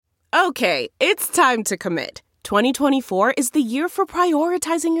Okay, it's time to commit. 2024 is the year for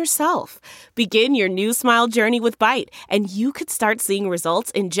prioritizing yourself. Begin your new smile journey with Byte, and you could start seeing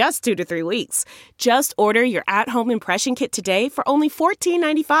results in just 2 to 3 weeks. Just order your at-home impression kit today for only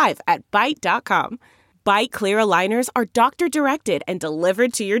 $14.95 at Byte.com. Byte Clear aligners are doctor-directed and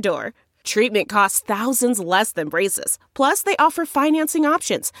delivered to your door. Treatment costs thousands less than braces. Plus, they offer financing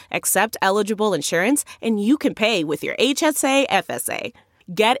options, accept eligible insurance, and you can pay with your HSA FSA.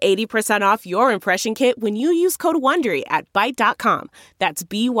 Get 80% off your impression kit when you use code WONDERY at Byte.com. That's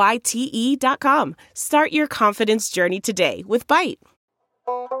BYTE.com. Start your confidence journey today with Byte.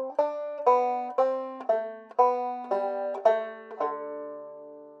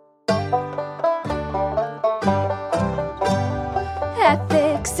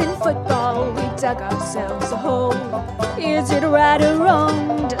 Ethics in football, we dug ourselves a hole. Is it right or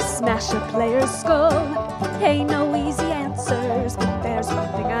wrong to smash a player's skull? Ain't no easy answers, but there's one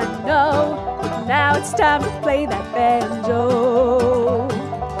thing I know. Now it's time to play that banjo.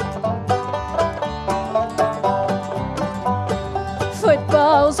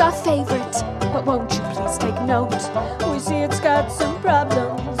 Football's our favorite, but won't you please take note? We see it's got some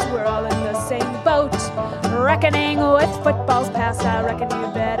problems, we're all in the same boat. Reckoning with football's past, I reckon you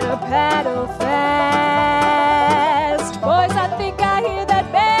better paddle fast. Boys, I think I hear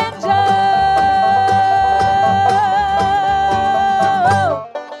that banjo.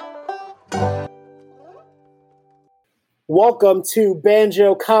 Welcome to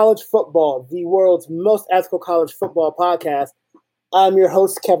Banjo College Football, the world's most ethical college football podcast. I'm your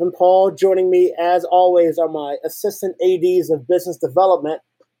host, Kevin Paul. Joining me, as always, are my assistant ADs of business development,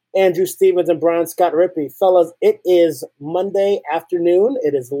 Andrew Stevens and Brian Scott Rippey. Fellas, it is Monday afternoon.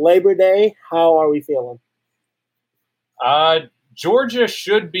 It is Labor Day. How are we feeling? Georgia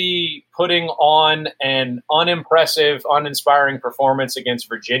should be putting on an unimpressive, uninspiring performance against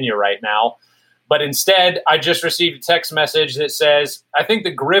Virginia right now. But instead, I just received a text message that says, I think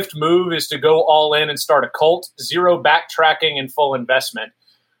the grift move is to go all in and start a cult, zero backtracking and full investment.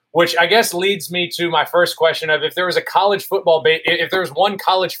 Which I guess leads me to my first question of if there was a college football, if there was one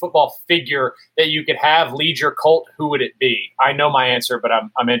college football figure that you could have lead your cult, who would it be? I know my answer, but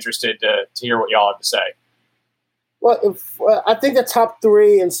I'm interested to hear what y'all have to say. Well, I think the top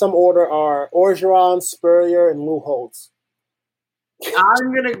three in some order are Orgeron, Spurrier, and Lou Holtz.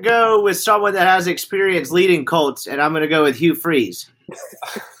 I'm going to go with someone that has experience leading cults, and I'm going to go with Hugh Freeze.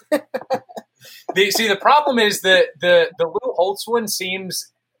 The problem is that the Lou Holtz one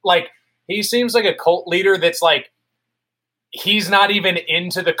seems like he seems like a cult leader that's like he's not even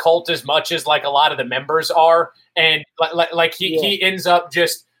into the cult as much as like a lot of the members are, and he ends up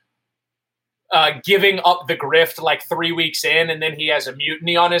just giving up the grift like 3 weeks in, and then he has a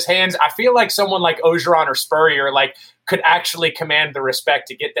mutiny on his hands. I feel like someone like Orgeron or Spurrier like could actually command the respect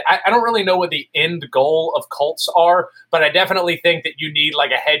to get that. I don't really know what the end goal of cults are, but I definitely think that you need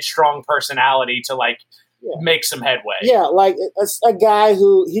like a headstrong personality to like make some headway. Yeah, like a guy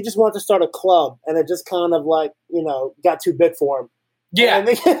who he just wanted to start a club, and it just kind of like got too big for him. Yeah,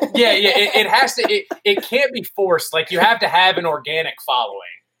 It has to. It can't be forced. Like you have to have an organic following.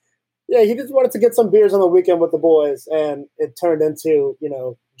 Yeah, he just wanted to get some beers on the weekend with the boys, and it turned into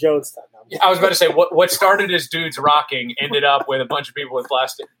Jones time. I was about to say what started as dudes rocking ended up with a bunch of people with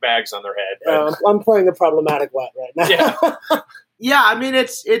plastic bags on their head. I'm playing the problematic right now. Yeah. Yeah, I mean,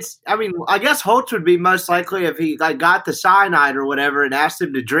 I guess Holtz would be most likely if he got the cyanide or whatever and asked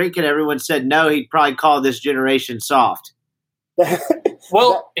him to drink and everyone said no, he'd probably call this generation soft.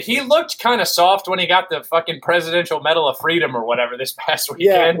 Well, he looked kind of soft when he got the fucking Presidential Medal of Freedom or whatever this past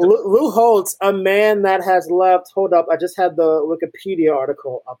weekend. Yeah, Lou Holtz, a man that has left. Hold up, I just had the Wikipedia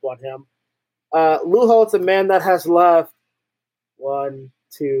article up on him. Lou Holtz, a man that has left 1,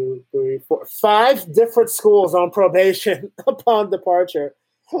 2, 3, 4, 5 different schools on probation upon departure.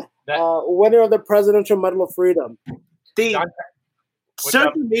 Winner of the Presidential Medal of Freedom.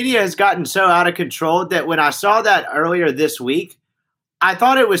 Social media has gotten so out of control that when I saw that earlier this week, I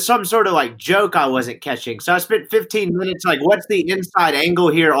thought it was some sort of like joke I wasn't catching. So I spent 15 minutes like, what's the inside angle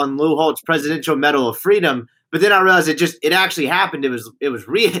here on Lou Holtz Presidential Medal of Freedom? But then I realized it actually happened. It was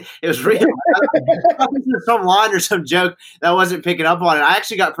real. It was real. Some line or some joke that I wasn't picking up on it. I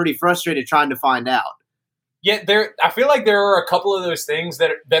actually got pretty frustrated trying to find out. Yeah, I feel like there are a couple of those things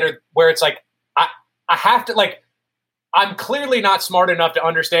that are where it's like I have to like. I'm clearly not smart enough to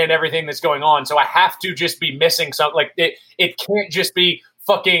understand everything that's going on, so I have to just be missing something. Like it can't just be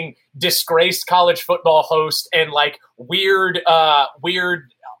fucking disgraced college football host and like weird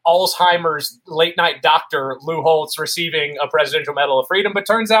Alzheimer's late night doctor Lou Holtz receiving a Presidential Medal of Freedom. But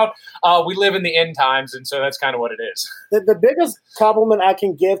turns out we live in the end times, and so that's kind of what it is. The biggest compliment I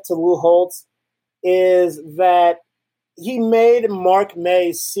can give to Lou Holtz is that he made Mark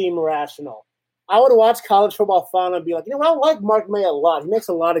May seem rational. I would watch college football final and be like, I like Mark May a lot. He makes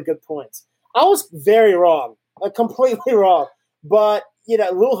a lot of good points. I was very wrong, completely wrong. But,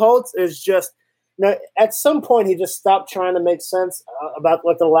 Lou Holtz is just, at some point he just stopped trying to make sense about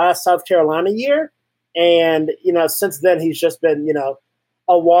the last South Carolina year. And, since then he's just been,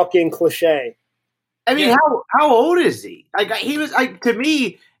 a walking cliche. I mean, how old is he? He was to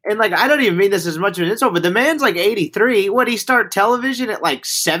me, and I don't even mean this as much of an insult, but the man's 83. What, he start television at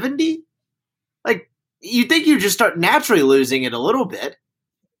 70? You think you just start naturally losing it a little bit.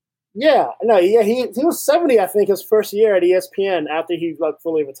 Yeah, no, yeah, he was 70, I think, his first year at ESPN after he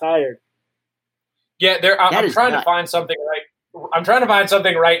fully retired. Yeah, I'm trying to find something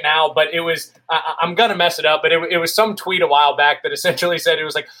right now, but it was I'm gonna mess it up, but it was some tweet a while back that essentially said it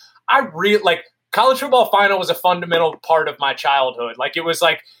was college football final was a fundamental part of my childhood. It was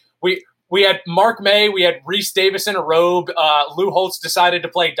we had Mark May, we had Reese Davis in a robe. Lou Holtz decided to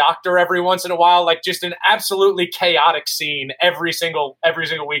play doctor every once in a while. Just an absolutely chaotic scene every single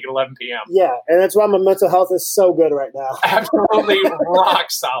week at 11 p.m. Yeah, and that's why my mental health is so good right now. Absolutely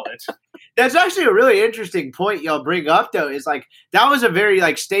rock solid. That's actually a really interesting point y'all bring up, though, is that was a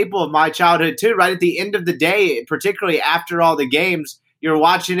very staple of my childhood too. Right at the end of the day, particularly after all the games, you're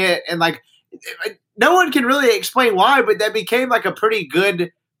watching it and no one can really explain why, but that became a pretty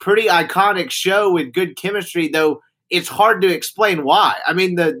iconic show with good chemistry, though it's hard to explain why. I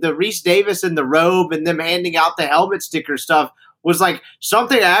mean, the Reese Davis and the robe and them handing out the helmet sticker stuff was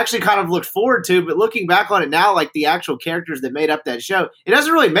something I actually kind of looked forward to, but looking back on it now, the actual characters that made up that show, it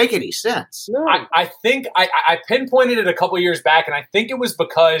doesn't really make any sense. No. I think I pinpointed it a couple years back, and I think it was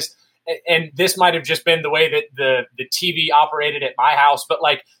because, and this might have just been the way that the TV operated at my house, but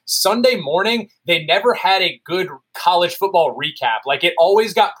Sunday morning, they never had a good college football recap. It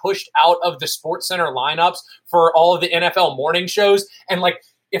always got pushed out of the SportsCenter lineups for all of the NFL morning shows. And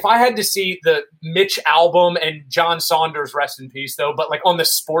if I had to see the Mitch Albom and John Saunders, rest in peace though, but on the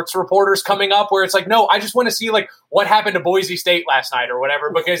sports reporters coming up where it's no, I just want to see what happened to Boise State last night or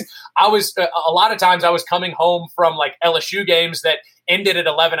whatever, because I was a lot of times I was coming home from LSU games that ended at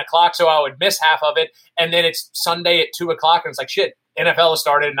 11 o'clock. So I would miss half of it. And then it's Sunday at 2 o'clock and it's shit, NFL has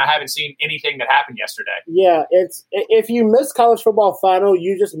started and I haven't seen anything that happened yesterday. Yeah. If you miss college football final,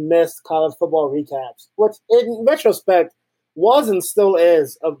 you just missed college football recaps, which in retrospect was and still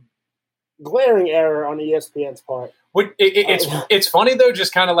is a glaring error on ESPN's part. It's funny though,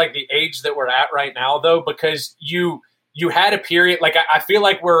 just kind of the age that we're at right now though, because you had a period I feel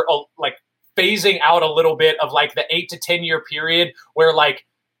we're phasing out a little bit of the 8 to 10 year period where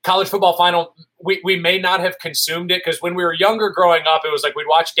college football final, we may not have consumed it, because when we were younger growing up, it was we'd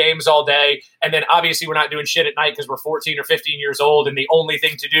watch games all day, and then obviously we're not doing shit at night because we're 14 or 15 years old, and the only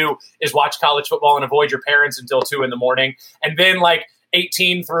thing to do is watch college football and avoid your parents until 2 a.m. And then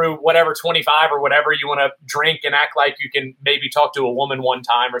 18 through whatever, 25 or whatever, you want to drink and act like you can maybe talk to a woman one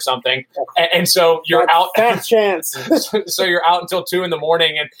time or something. And so you're out. Fat chance. So you're out until 2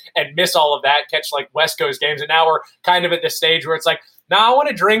 a.m. and miss all of that, catch West Coast games. And now we're kind of at this stage where it's now I want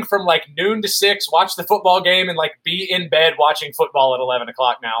to drink from noon to 6, watch the football game, and be in bed watching football at 11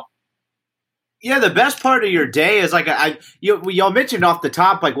 o'clock now. Yeah, the best part of your day is y'all mentioned off the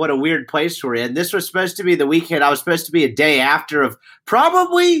top what a weird place we're in. This was supposed to be the weekend. I was supposed to be a day after of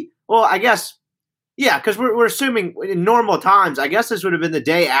probably, well, I guess, yeah, because we're assuming in normal times, I guess this would have been the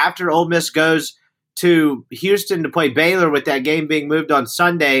day after Ole Miss goes to Houston to play Baylor, with that game being moved on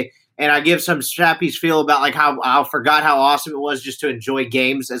Sunday. And I give some Strappy's feel about how I forgot how awesome it was just to enjoy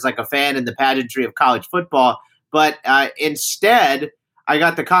games as a fan in the pageantry of college football. But instead, I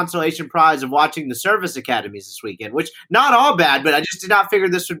got the consolation prize of watching the service academies this weekend, which not all bad, but I just did not figure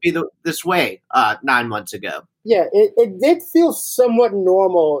this would be this way 9 months ago. Yeah, it did feel somewhat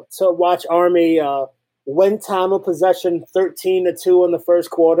normal to watch Army win time of possession 13-2 in the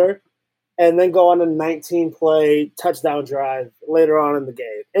first quarter, and then go on a 19-play touchdown drive later on in the game.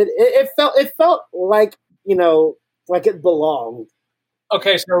 It felt like it belonged.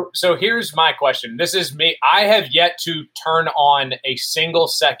 Okay, so here's my question. This is me. I have yet to turn on a single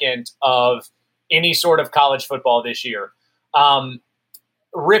second of any sort of college football this year.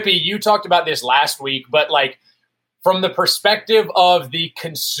 Rippy, you talked about this last week, but from the perspective of the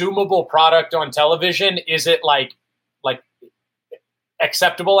consumable product on television, is it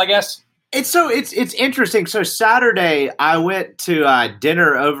acceptable, I guess? It's interesting. So Saturday, I went to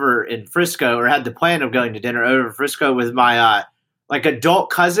dinner over in Frisco, or had the plan of going to dinner over in Frisco with my like adult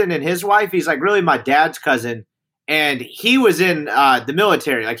cousin and his wife. He's like really my dad's cousin. And he was in the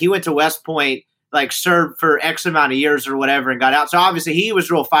military. Like he went to West Point, like served for X amount of years or whatever and got out. So obviously he was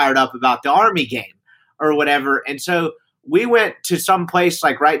real fired up about the Army game or whatever. And so we went to some place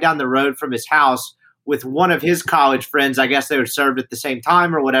like right down the road from his house with one of his college friends. I guess they were served at the same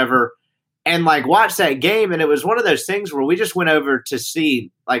time or whatever. And like watched that game. And it was one of those things where we just went over to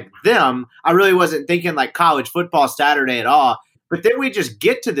see like them. I really wasn't thinking like college football Saturday at all. But then we just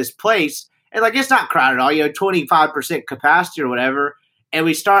get to this place and like it's not crowded at all, 25% capacity or whatever. And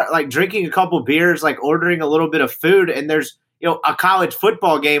we start like drinking a couple beers, like ordering a little bit of food. And there's, a college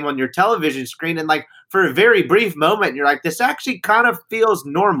football game on your television screen. And like for a very brief moment, you're like, this actually kind of feels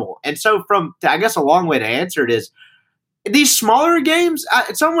normal. And so I guess a long way to answer it is these smaller games,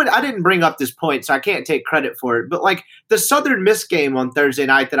 I didn't bring up this point, so I can't take credit for it. But like the Southern Miss game on Thursday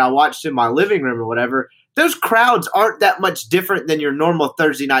night that I watched in my living room or whatever, those crowds aren't that much different than your normal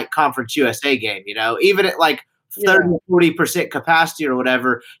Thursday night Conference USA game, even at like 30-40% capacity or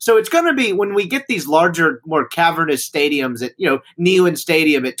whatever. So it's going to be when we get these larger, more cavernous stadiums at, Neyland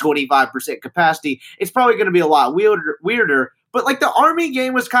Stadium at 25% capacity, it's probably going to be a lot weirder. But like the Army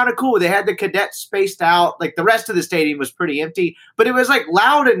game was kind of cool. They had the cadets spaced out. Like the rest of the stadium was pretty empty, but it was like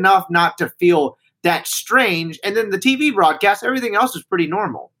loud enough not to feel that strange. And then the TV broadcast, everything else was pretty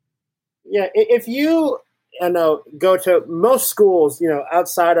normal. Yeah, if you go to most schools,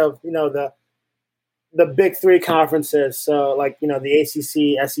 outside of the big three conferences, so like the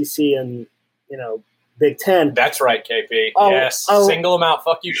ACC, SEC, and Big Ten. That's right, KP. Yes, single them out.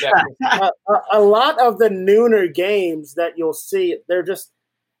 Fuck you, Texas. A lot of the nooner games that you'll see, they're just,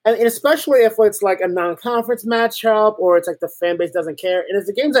 and especially if it's like a non-conference matchup or it's like the fan base doesn't care, and if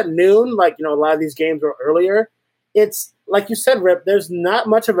the game's at noon, like a lot of these games are earlier, it's like you said, Rip, there's not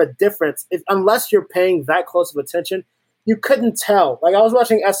much of a difference unless you're paying that close of attention. You couldn't tell. Like I was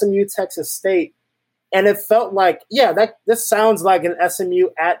watching SMU Texas State, and it felt like, this sounds like an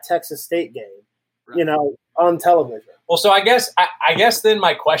SMU at Texas State game, right, on television. Well, so I guess then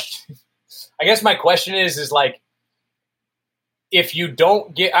my question is like, if you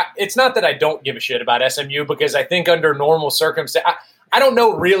don't get, it's not that I don't give a shit about SMU because I think under normal circumstances, I don't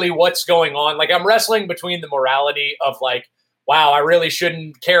know really what's going on. Like I'm wrestling between the morality of like, wow, I really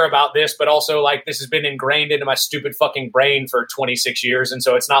shouldn't care about this, but also like this has been ingrained into my stupid fucking brain for 26 years. And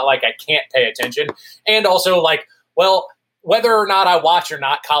so it's not like I can't pay attention. And also like, well, whether or not I watch or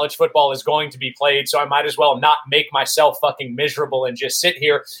not, college football is going to be played. So I might as well not make myself fucking miserable and just sit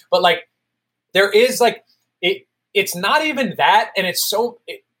here. But like there is like, it's not even that. And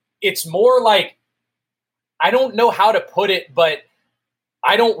it's more like, I don't know how to put it, but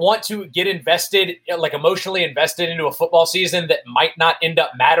I don't want to get invested, like emotionally invested into a football season that might not end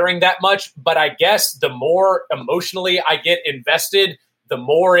up mattering that much. But I guess the more emotionally I get invested, the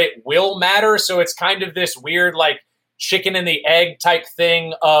more it will matter. So it's kind of this weird, like chicken and the egg type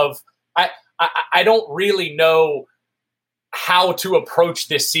thing of, I don't really know how to approach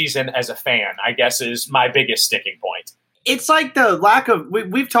this season as a fan, I guess is my biggest sticking point. It's like the lack of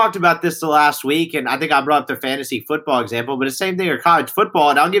we've talked about this the last week, and I think I brought up the fantasy football example, but it's the same thing in college football.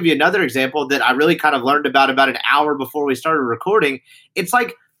 And I'll give you another example that I really kind of learned about an hour before we started recording. It's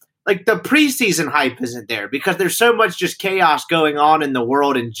like the preseason hype isn't there because there's so much just chaos going on in the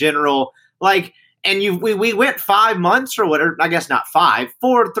world in general. Like, and we went 5 months or whatever, I guess not 5,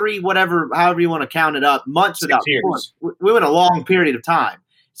 4, 3, whatever, however you want to count it up, months without years. We went a long period of time.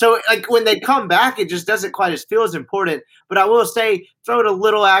 So, like, when they come back, it just doesn't quite feel as important. But I will say, throwing a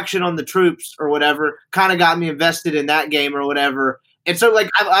little action on the troops or whatever kind of got me invested in that game or whatever. And so, like,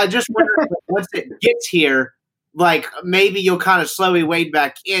 I just wonder once it gets here, like, maybe you'll kind of slowly wade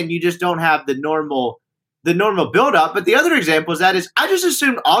back in. You just don't have the normal build-up. But the other example is I just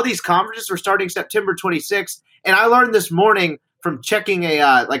assumed all these conferences were starting September 26th. And I learned this morning from checking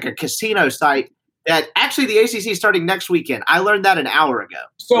a casino site that actually the ACC is starting next weekend. I learned that an hour ago.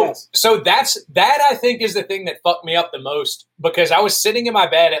 So that I think is the thing that fucked me up the most because I was sitting in my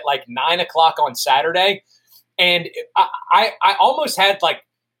bed at like 9 o'clock on Saturday, and I almost had like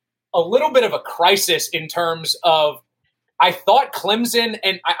a little bit of a crisis in terms of I thought Clemson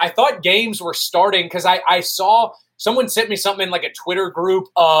and I thought games were starting because I saw someone sent me something in like a Twitter group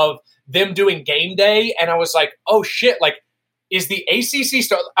of them doing game day, and I was like, oh shit, like is the ACC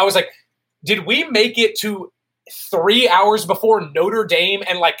start? I was like, did we make it to 3 hours before Notre Dame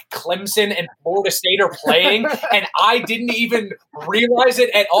and like Clemson and Florida State are playing and I didn't even realize it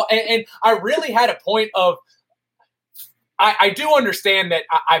at all? And I really had a point of I do understand that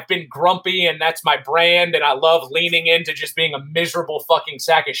I've been grumpy and that's my brand and I love leaning into just being a miserable fucking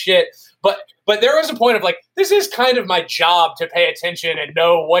sack of shit. But there was a point of like, this is kind of my job to pay attention and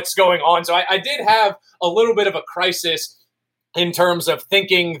know what's going on. So I did have a little bit of a crisis in terms of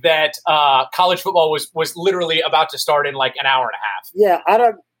thinking that college football was literally about to start in like an hour and a half.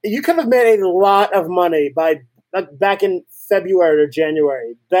 Yeah, you could have made a lot of money by back in February or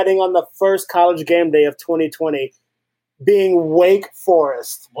January betting on the first college game day of 2020 being Wake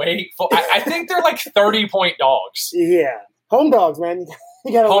Forest. I think they're like 30-point dogs. Yeah, home dogs, man.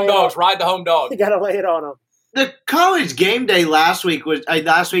 You gotta home dogs, ride the home dog. You gotta lay it on them. The college game day last week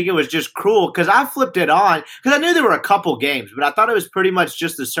it was just cruel because I flipped it on because I knew there were a couple games, but I thought it was pretty much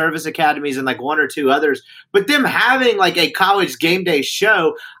just the service academies and like one or two others. But them having like a college game day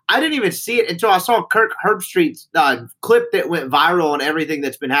show, I didn't even see it until I saw Kirk Herbstreit's clip that went viral on everything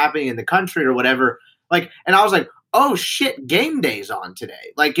that's been happening in the country or whatever. Like, and I was like, oh shit, game day's on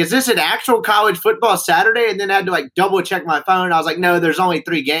today. Like, is this an actual college football Saturday? And then I had to like double check my phone. I was like, no, there's only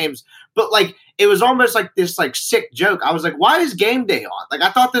 3 games. But like, it was almost like this like sick joke. I was like, why is game day on? Like,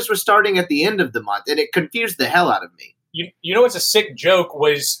 I thought this was starting at the end of the month, and it confused the hell out of me. You know what's a sick joke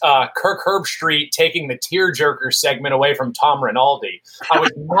was Kirk Herbstreit taking the tearjerker segment away from Tom Rinaldi. I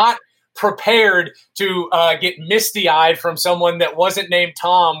was not prepared to get misty-eyed from someone that wasn't named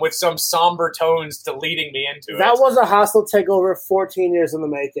Tom with some somber tones to leading me into it. That was a hostile takeover 14 years in the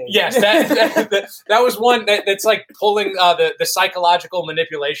making. Yes, that was one that's like pulling the psychological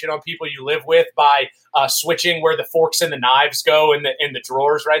manipulation on people you live with by switching where the forks and the knives go in the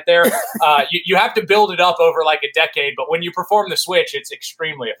drawers right there. You have to build it up over like a decade, but when you perform the switch, it's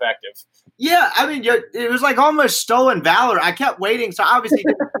extremely effective. Yeah, I mean, it was like almost stolen valor. I kept waiting, so obviously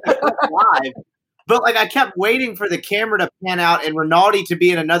live, but like I kept waiting for the camera to pan out and Rinaldi to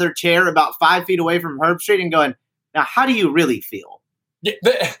be in another chair about 5 feet away from Herbstreit and going, now, how do you really feel? Yeah,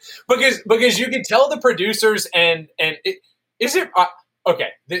 because you can tell the producers is it okay?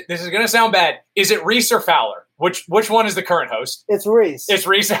 This is going to sound bad. Is it Reese or Fowler? Which one is the current host? It's Reese. It's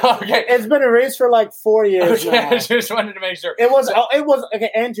Reese. Okay, it's been a Reese for like 4 years. Okay, now. I just wanted to make sure. It was okay,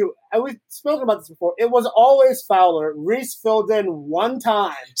 Andrew. We've spoken about this before. It was always Fowler. Reese filled in one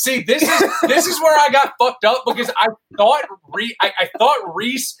time. See, this is where I got fucked up because I thought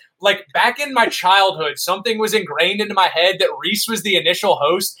Reese. Like back in my childhood, something was ingrained into my head that Reese was the initial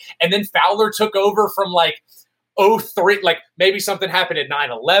host, and then Fowler took over from like 2003, like maybe something happened at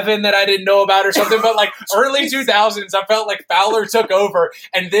 9/11 that I didn't know about or something, but like early 2000s, I felt like Fowler took over,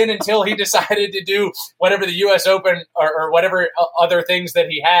 and then until he decided to do whatever the U.S. Open or whatever other things that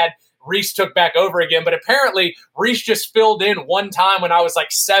he had, Reese took back over again. But apparently Reese just filled in one time when I was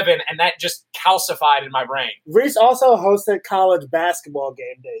like 7, and that just calcified in my brain. Reese also hosted college basketball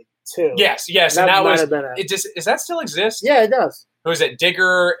game day too. Yes, and that was it. Does that still exist? Yeah, it does. Who is it?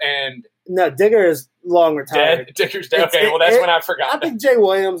 Digger and no, Digger is long retired. Digger's dead. Okay, well that's when I forgot. I think Jay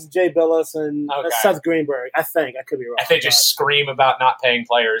Williams, Jay Billis, and Seth Greenberg. I think I could be wrong. They just scream about not paying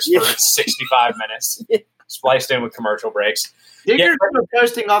players for 65 minutes, spliced in with commercial breaks. Digger's still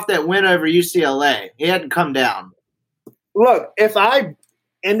coasting off that win over UCLA. He hadn't come down. Look, if I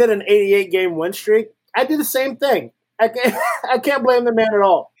ended an 88-game win streak, I'd do the same thing. I can't blame the man at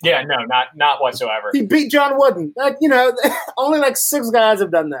all. Yeah, no, not whatsoever. He beat John Wooden. Only like 6 guys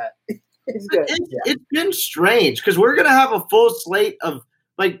have done that. It's good. It's been strange because we're going to have a full slate of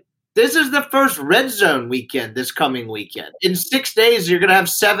like this is the first Red Zone weekend this coming weekend. In 6 days, you're going to have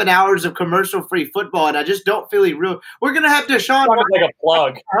 7 hours of commercial-free football, and I just don't feel real. We're going to have Deshaun. Like a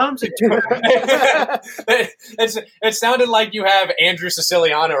plug. It sounded like you have Andrew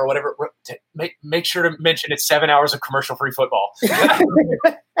Siciliano or whatever. Make sure to mention it's 7 hours of commercial-free football.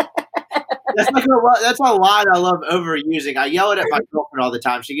 That's a line I love overusing. I yell it at my girlfriend all the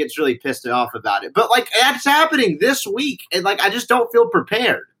time. She gets really pissed off about it. But like that's happening this week, and like I just don't feel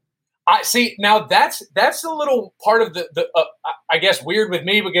prepared. I see. Now that's a little part of the I guess weird with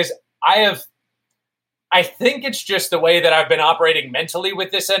me because I think it's just the way that I've been operating mentally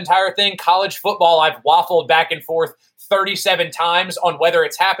with this entire thing. College football, I've waffled back and forth 37 times on whether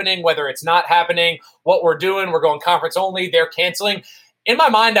it's happening, whether it's not happening, what we're doing. We're going conference only. They're canceling. In my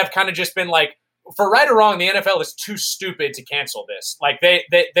mind, I've kind of just been like, for right or wrong, the NFL is too stupid to cancel this. Like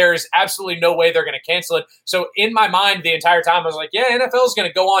there's absolutely no way they're going to cancel it. So in my mind, the entire time I was like, yeah, NFL is going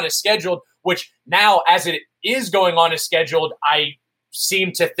to go on as scheduled, which now as it is going on as scheduled, I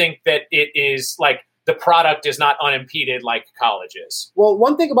seem to think that it is like the product is not unimpeded like college is. Well,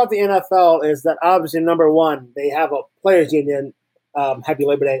 one thing about the NFL is that obviously, number one, they have a players union. Happy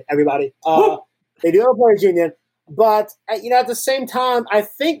Labor Day, everybody. They do have a players union. But, at the same time, I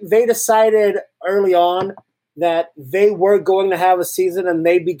think they decided early on that they were going to have a season, and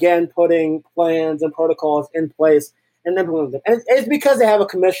they began putting plans and protocols in place and implementing them. And it's because they have a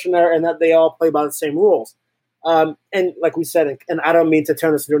commissioner and that they all play by the same rules. And like we said, and I don't mean to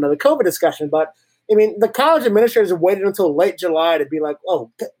turn this into another COVID discussion, but I mean, the college administrators waited until late July to be like,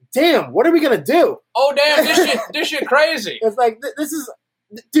 oh, damn, what are we going to do? Oh, damn, this shit crazy. It's like,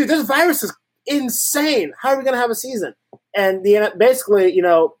 this virus is insane. How are we going to have a season? And basically,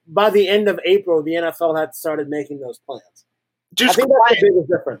 by the end of April, the NFL had started making those plans. I think that's the biggest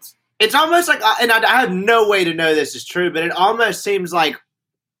difference. It's almost like, and I have no way to know this is true, but it almost seems like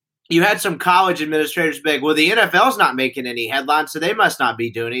you had some college administrators be like, well, the NFL's not making any headlines, so they must not be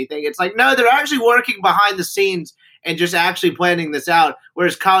doing anything. It's like, no, they're actually working behind the scenes and just actually planning this out,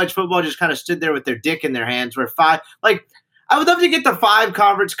 whereas college football just kind of stood there with their dick in their hands. I would love to get the 5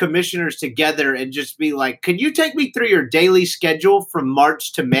 conference commissioners together and just be like, can you take me through your daily schedule from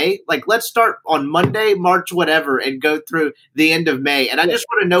March to May? Like, let's start on Monday, March, whatever, and go through the end of May. And I just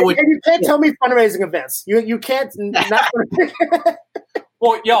want to know what. And you can't tell me fundraising events. You can't. Not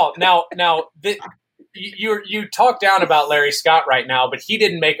Well, y'all, now you talk down about Larry Scott right now, but he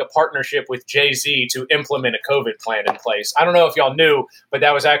didn't make a partnership with Jay-Z to implement a COVID plan in place. I don't know if y'all knew, but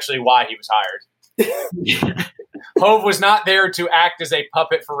that was actually why he was hired. Hove was not there to act as a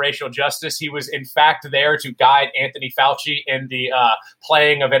puppet for racial justice. He was, in fact, there to guide Anthony Fauci in the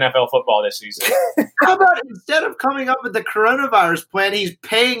playing of NFL football this season. How about instead of coming up with the coronavirus plan, he's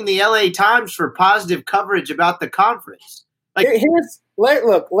paying the LA Times for positive coverage about the conference?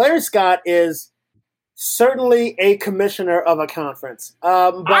 Larry Scott is certainly a commissioner of a conference.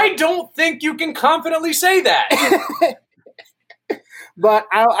 But I don't think you can confidently say that. But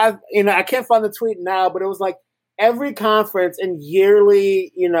I can't find the tweet now, but it was like every conference and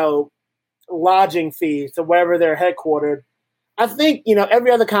yearly, lodging fees to wherever they're headquartered. I think,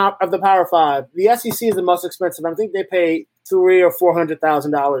 every other of the Power Five, the SEC is the most expensive. I think they pay $300,000 or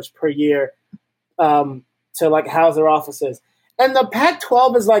 $400,000 per year to house their offices. And the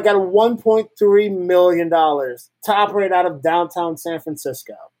Pac-12 is at $1.3 million to operate out of downtown San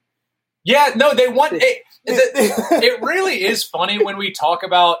Francisco. Yeah, no, they want it. It really is funny when we talk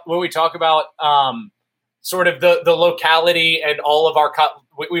about sort of the locality and all of our.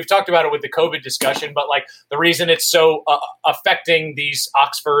 We've talked about it with the COVID discussion, but the reason it's so affecting these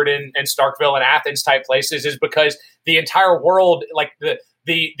Oxford and Starkville and Athens type places is because the entire world,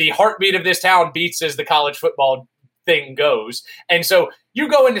 the heartbeat of this town beats as the college football thing goes. And so you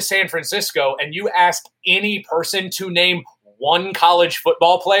go into San Francisco and you ask any person to name one college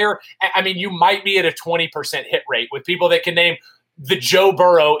football player, I mean, you might be at a 20% hit rate with people that can name the Joe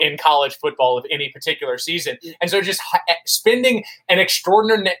Burrow in college football of any particular season. And so just spending an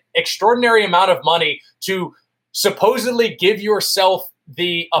extraordinary amount of money to supposedly give yourself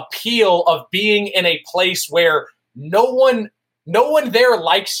the appeal of being in a place where no one there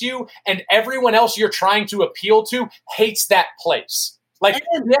likes you and everyone else you're trying to appeal to hates that place. The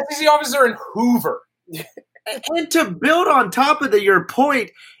SEC offices are in Hoover. And to build on top of your point,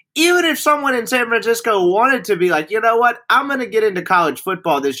 even if someone in San Francisco wanted to be like, you know what, I'm going to get into college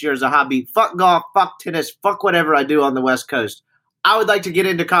football this year as a hobby. Fuck golf, fuck tennis, fuck whatever I do on the West Coast. I would like to get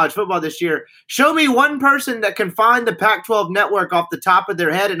into college football this year. Show me one person that can find the Pac-12 network off the top of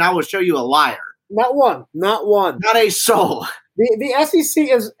their head, and I will show you a liar. Not one. Not a soul. The SEC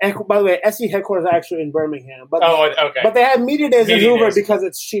is, by the way, SEC headquarters are actually in Birmingham. But okay. But they have media days in Hoover because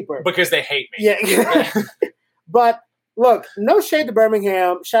it's cheaper. Because they hate me. Yeah. But look, no shade to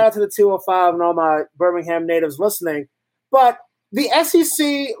Birmingham. Shout out to the 205 and all my Birmingham natives listening. But the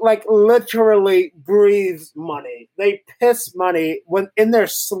SEC literally breathes money. They piss money when in their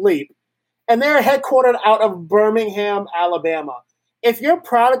sleep. And they're headquartered out of Birmingham, Alabama. If your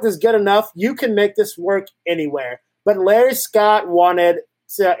product is good enough, you can make this work anywhere. But Larry Scott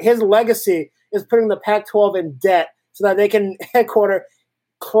his legacy is putting the Pac-12 in debt so that they can headquarter,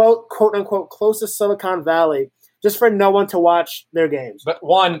 quote unquote, close to Silicon Valley just for no one to watch their games. But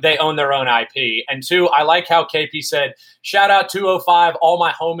one, they own their own IP. And two, I like how KP said, shout out 205, all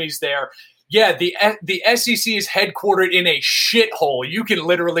my homies there. Yeah, the SEC is headquartered in a shithole. You can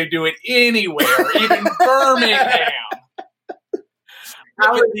literally do it anywhere, even Birmingham.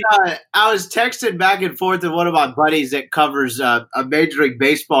 I was texting back and forth with one of my buddies that covers a Major League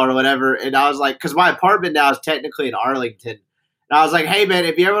Baseball or whatever, and I was like, because my apartment now is technically in Arlington, and I was like, hey man,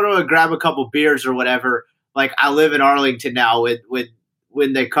 if you ever want to grab a couple beers or whatever, I live in Arlington now with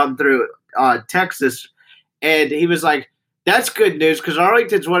when they come through Texas, and he was like, that's good news because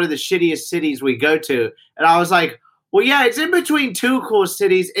Arlington's one of the shittiest cities we go to, and I was like, well, yeah, it's in between two cool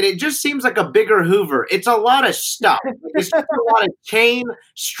cities, and it just seems like a bigger Hoover. It's a lot of stuff. It's just a lot of chain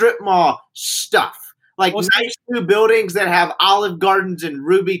strip mall stuff. Like nice new buildings that have Olive Gardens and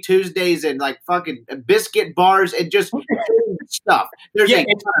Ruby Tuesdays and like fucking biscuit bars and just stuff. There's a ton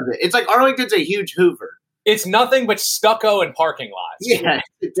of it. It's like Arlington's a huge Hoover. It's nothing but stucco and parking lots. Yeah.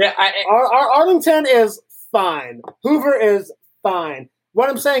 Our Arlington is fine. Hoover is fine. What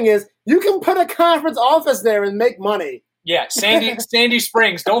I'm saying is you can put a conference office there and make money. Yeah, Sandy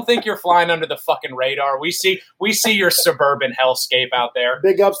Springs. Don't think you're flying under the fucking radar. We see your suburban hellscape out there.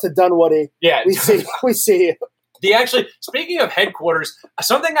 Big ups to Dunwoody. Yeah, we see you. Speaking of headquarters,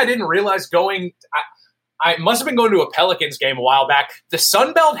 something I didn't realize going. I must have been going to a Pelicans game a while back. The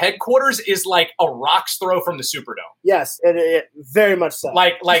Sunbelt headquarters is like a rock's throw from the Superdome. Yes, it very much so.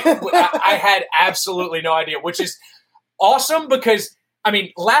 Like I had absolutely no idea, which is awesome because. I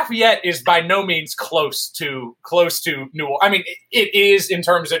mean, Lafayette is by no means close to New Orleans. I mean, it is in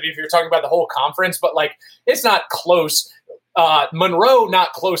terms of if you're talking about the whole conference, but like it's not close. Monroe,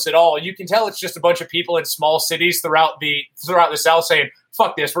 not close at all. You can tell it's just a bunch of people in small cities throughout the South saying,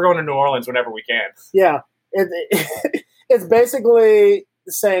 "Fuck this, we're going to New Orleans whenever we can." Yeah, it's basically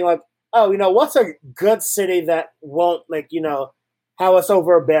saying like, "Oh, what's a good city that won't have us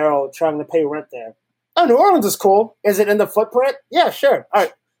over a barrel trying to pay rent there?" Oh, New Orleans is cool. Is it in the footprint? Yeah, sure. All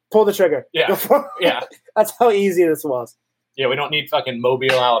right, pull the trigger. Yeah, yeah. That's how easy this was. Yeah, we don't need fucking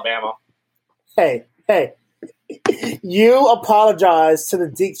Mobile, Alabama. Hey, you apologize to the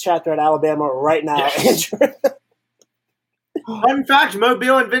Deke chapter at Alabama right now, Andrew. Fun fact,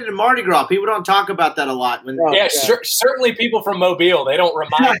 Mobile invented Mardi Gras. People don't talk about that a lot. Certainly people from Mobile, they don't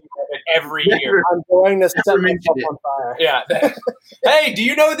remind me of it every year. I'm blowing this sentence up on fire. Yeah. Hey, do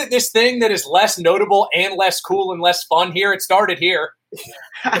you know that this thing that is less notable and less cool and less fun here, it started here?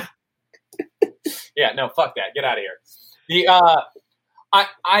 Yeah, no, fuck that. Get out of here.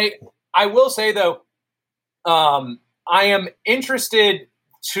 I will say, though, I am interested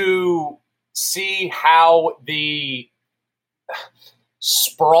to see how the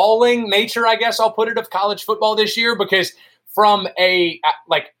sprawling nature, I guess I'll put it, of college football this year, because from an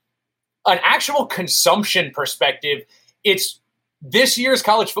actual consumption perspective, this year's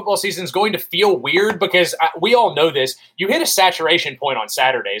college football season is going to feel weird because we all know this. You hit a saturation point on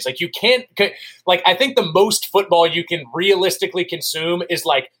Saturdays. Like you can't, I think the most football you can realistically consume is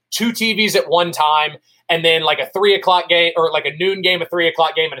like 2 TVs at one time, and then like a 3 o'clock game or like a noon game, a 3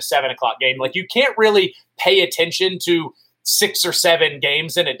 o'clock game, and a 7 o'clock game. Like you can't really pay attention to 6 or 7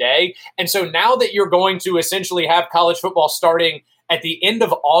 games in a day. And so now that you're going to essentially have college football starting at the end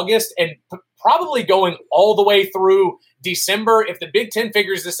of August and probably going all the way through December, if the Big Ten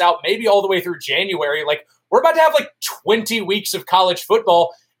figures this out, maybe all the way through January, like we're about to have like 20 weeks of college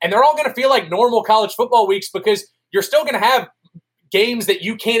football, and they're all going to feel like normal college football weeks because you're still going to have games that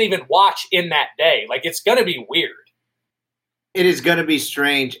you can't even watch in that day. Like it's going to be weird. It is going to be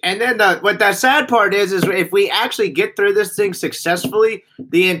strange. And then what that sad part is if we actually get through this thing successfully,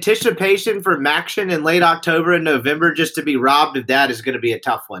 the anticipation for Maction in late October and November just to be robbed of that is going to be a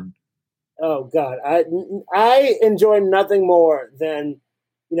tough one. Oh, God. I enjoy nothing more than,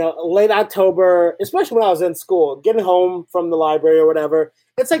 late October, especially when I was in school, getting home from the library or whatever.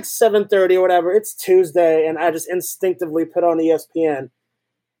 It's like 7:30 or whatever. It's Tuesday, and I just instinctively put on ESPN.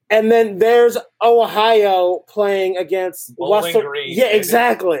 And then there's Ohio playing against Bowling Green. Yeah,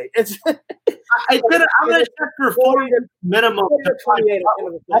 exactly. I'm going to check for 40 minimum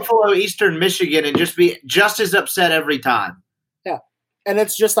to Buffalo, Eastern Michigan, and just be just as upset every time. Yeah, and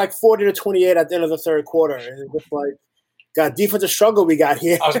it's just like 40-28 at the end of the third quarter. And it's just like, God, defensive struggle we got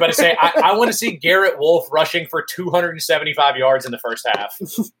here. I was about to say, I want to see Garrett Wolf rushing for 275 yards in the first half.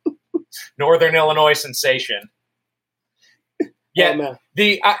 Northern Illinois sensation. Yeah,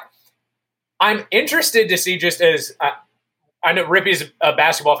 I'm interested to see just as I know Rippy's a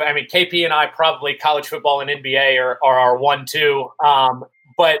basketball fan. I mean, KP and I probably college football and NBA are our 1-2.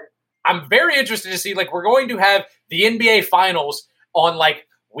 But I'm very interested to see, like, we're going to have the NBA finals on like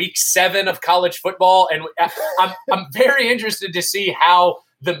week 7 of college football. And I'm very interested to see how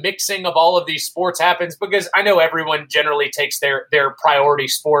the mixing of all of these sports happens, because I know everyone generally takes their priority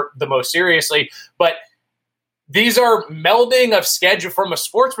sport the most seriously, but these are melding of schedule from a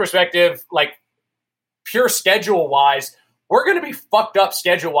sports perspective, like pure schedule wise. We're going to be fucked up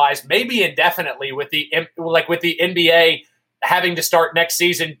schedule wise, maybe indefinitely with the NBA having to start next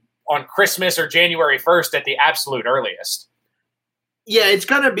season on Christmas or January 1st at the absolute earliest. Yeah, it's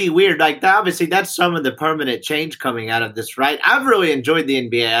going to be weird. Like, obviously, that's some of the permanent change coming out of this, right? I've really enjoyed the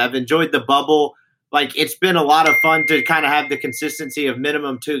NBA. I've enjoyed the bubble. Like, it's been a lot of fun to kind of have the consistency of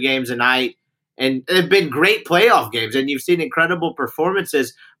minimum 2 games a night. And they've been great playoff games, and you've seen incredible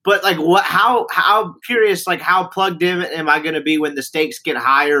performances. But like, how curious, like, how plugged in am I going to be when the stakes get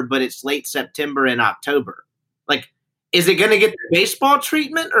higher, but it's late September and October? Like, is it going to get the baseball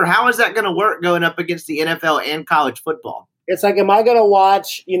treatment, or how is that going to work going up against the NFL and college football? It's like, am I going to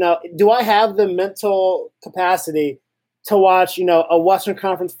watch, do I have the mental capacity to watch, a Western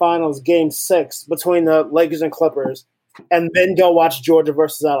Conference Finals Game 6 between the Lakers and Clippers and then go watch Georgia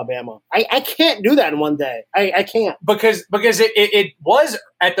versus Alabama? I can't do that in one day. I can't. Because it was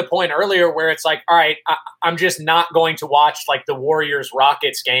at the point earlier where it's like, all right, I'm just not going to watch like the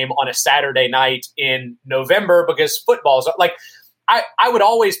Warriors-Rockets game on a Saturday night in November because football's like I would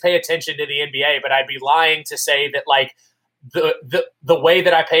always pay attention to the NBA, but I'd be lying to say that like the way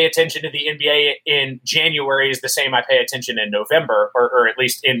that I pay attention to the NBA in January is the same I pay attention in November, or at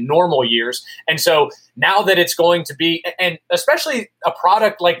least in normal years. And so now that it's going to be, and especially a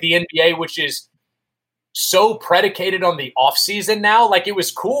product like the NBA, which is so predicated on the off season now, like it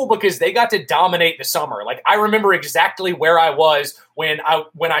was cool because they got to dominate the summer. Like I remember exactly where I was when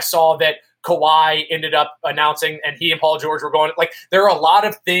I saw that Kawhi ended up announcing and he and Paul George were going. Like there are a lot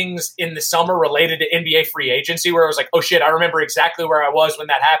of things in the summer related to NBA free agency where I was like, oh shit, I remember exactly where I was when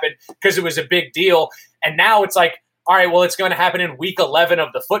that happened because it was a big deal. And now it's like, all right, well, it's going to happen in week 11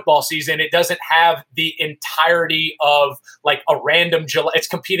 of the football season. It doesn't have the entirety of like a random July. It's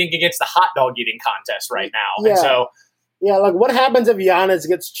competing against the hot dog eating contest right now. Yeah. And so, yeah, like what happens if Giannis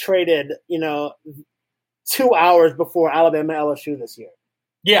gets traded, 2 hours before Alabama LSU this year?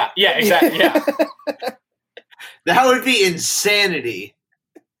 Yeah, exactly. Yeah. That would be insanity.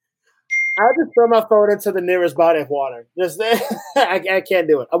 I would just throw my phone into the nearest body of water. Just I can't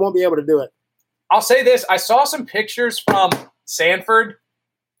do it. I won't be able to do it. I'll say this. I saw some pictures from Sanford.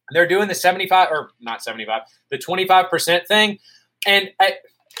 They're doing the 75 or not 75, the 25% thing. And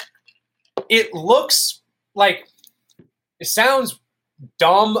it looks like it sounds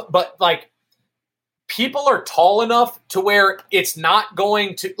dumb, but like people are tall enough to where it's not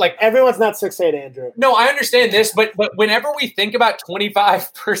going to like everyone's not 6'8", Andrew. No, I understand this, but whenever we think about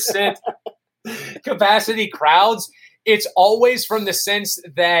 25% capacity crowds, it's always from the sense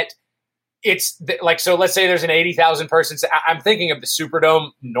that it's like, so let's say there's an 80,000 person. I'm thinking of the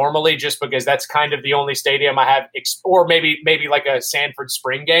Superdome normally just because that's kind of the only stadium I have, or maybe like a Sanford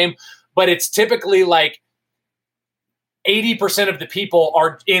spring game, but it's typically like 80% of the people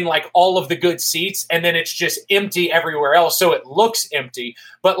are in like all of the good seats and then it's just empty everywhere else. So it looks empty,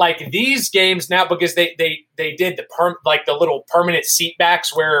 but like these games now, because they did the little permanent seat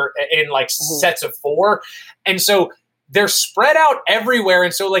backs where in like sets of 4. And so they're spread out everywhere.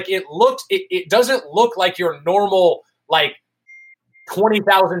 And so like it doesn't look like your normal, like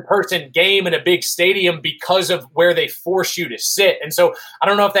 20,000 person game in a big stadium because of where they force you to sit. And so I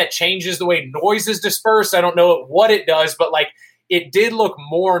don't know if that changes the way noise is dispersed. I don't know what it does, but like it did look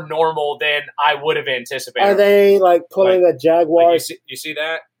more normal than I would have anticipated. Are they like pulling the Jaguars? Like you see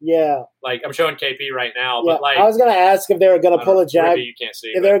that? Yeah. Like I'm showing KP right now, yeah. but like I was gonna ask if they were gonna pull a you can't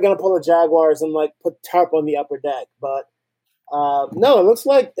see if they were gonna pull the Jaguars and like put tarp on the upper deck, but no,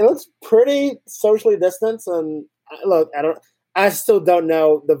 it looks pretty socially distanced. And look, I still don't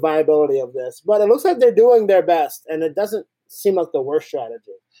know the viability of this, but it looks like they're doing their best, and it doesn't seem like the worst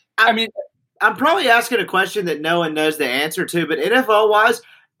strategy. I mean, I'm probably asking a question that no one knows the answer to, but NFL-wise,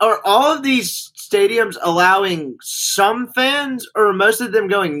 are all of these stadiums allowing some fans, or are most of them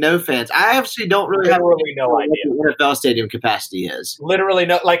going no fans? I actually don't really have no idea what the NFL stadium capacity is. Literally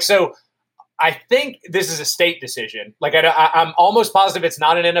no. Like, so I think this is a state decision. Like, I'm almost positive it's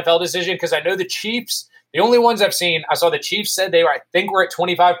not an NFL decision because I know the Chiefs. The only ones I've seen, I saw the Chiefs said I think we're at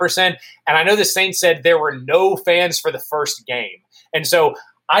 25%. And I know the Saints said there were no fans for the first game. And so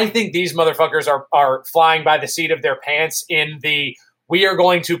I think these motherfuckers are flying by the seat of their pants in we are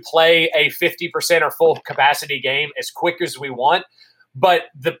going to play a 50% or full capacity game as quick as we want. But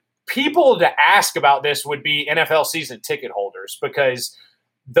the people to ask about this would be NFL season ticket holders, because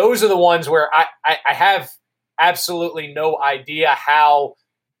those are the ones where I have absolutely no idea how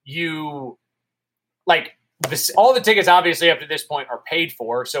you – like all the tickets obviously up to this point are paid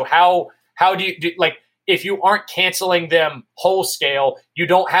for. So how do you do, like, if you aren't canceling them whole scale, you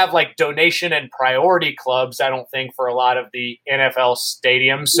don't have like donation and priority clubs, I don't think, for a lot of the NFL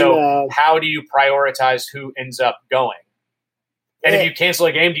stadiums. So how do you prioritize who ends up going? And if you cancel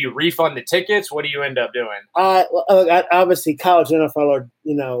a game, do you refund the tickets? What do you end up doing? Obviously college and NFL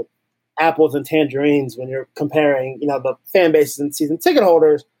are, apples and tangerines when you're comparing, the fan bases and season ticket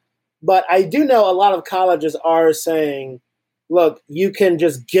holders. But I do know a lot of colleges are saying, look, you can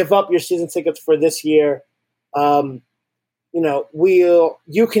just give up your season tickets for this year.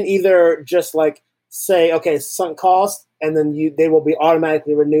 you can either just like say, okay, sunk cost, and then they will be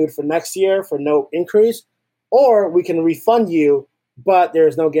automatically renewed for next year for no increase, or we can refund you, but there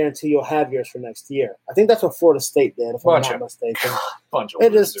is no guarantee you'll have yours for next year. I think that's what Florida State did, if I'm not mistaken.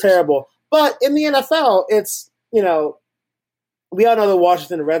 It is terrible. But in the NFL, it's, we all know the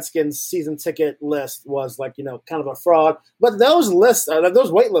Washington Redskins season ticket list was like, kind of a fraud. But those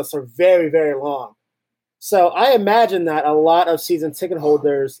wait lists are very, very long. So I imagine that a lot of season ticket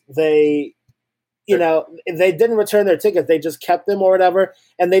holders, they didn't return their tickets. They just kept them or whatever,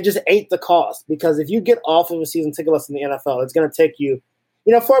 and they just ate the cost. Because if you get off of a season ticket list in the NFL, it's going to take you,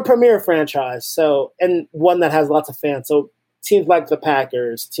 for a premier franchise. So, and one that has lots of fans. So teams like the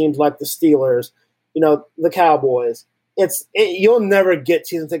Packers, teams like the Steelers, the Cowboys. You'll never get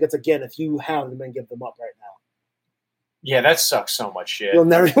season tickets again if you have them and give them up right now. Yeah, that sucks so much shit. You'll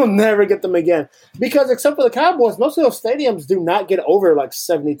never get them again. Because except for the Cowboys, most of those stadiums do not get over like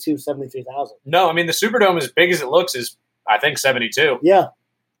 72, 73,000. No, I mean, the Superdome, as big as it looks, is, I think, 72. Yeah.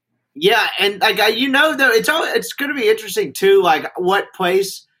 Yeah, and though, it's going to be interesting, too, like what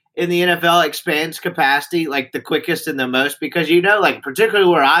place in the NFL expands capacity like the quickest and the most. Because, like particularly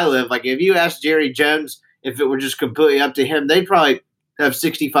where I live, like if you ask Jerry Jones if it were just completely up to him, they'd probably have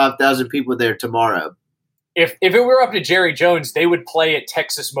 65,000 people there tomorrow. If it were up to Jerry Jones, they would play at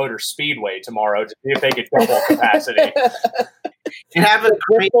Texas Motor Speedway tomorrow to see if they could double capacity. And have a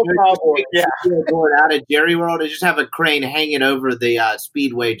crane going out at Jerry World and just have a crane hanging over the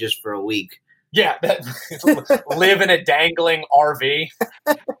speedway just for a week. Yeah, live in a dangling RV.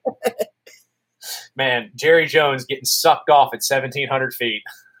 Man, Jerry Jones getting sucked off at 1,700 feet.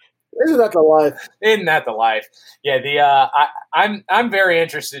 Isn't that the life? Isn't that the life? Yeah, I'm very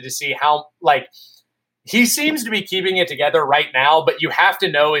interested to see how he seems to be keeping it together right now, but you have to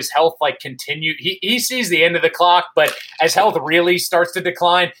know his health continue. He sees the end of the clock, but as health really starts to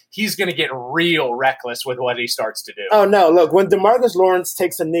decline, he's going to get real reckless with what he starts to do. Oh no! Look, when DeMarcus Lawrence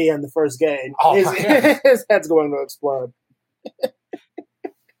takes a knee in the first game, his head's going to explode.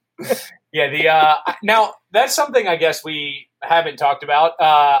 Yeah. Now that's something I guess we haven't talked about.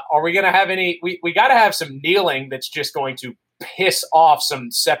 Are we going to have any? We got to have some kneeling that's just going to piss off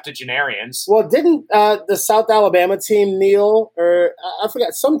some septuagenarians. Well, didn't the South Alabama team kneel, or I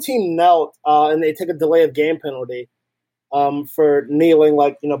forgot, some team knelt and they took a delay of game penalty for kneeling,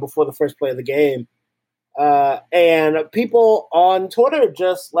 before the first play of the game. And people on Twitter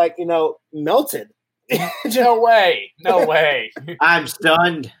just melted. No way. I'm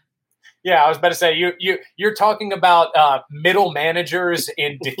stunned. Yeah, I was about to say you're talking about middle managers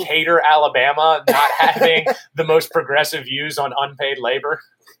in Decatur, Alabama, not having the most progressive views on unpaid labor.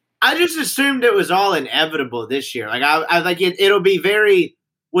 I just assumed it was all inevitable this year. It'll be very.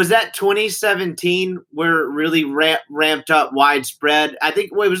 Was that 2017 where it really ramped up widespread? I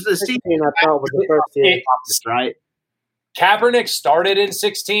think it was the 16. I thought was the first year, right? Kaepernick started in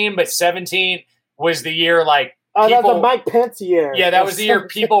 16, but 17 was the year that's the Mike Pence year. Yeah, that was the year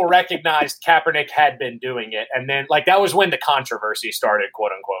people recognized Kaepernick had been doing it. And then, that was when the controversy started,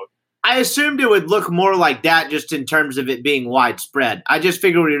 quote unquote. I assumed it would look more like that just in terms of it being widespread. I just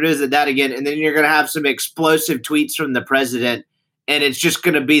figured we'd revisit that again, and then you're going to have some explosive tweets from the president, and it's just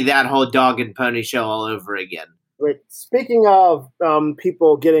going to be that whole dog and pony show all over again. Wait, speaking of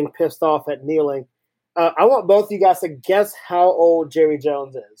people getting pissed off at kneeling, I want both of you guys to guess how old Jerry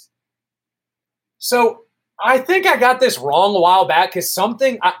Jones is. So I think I got this wrong a while back because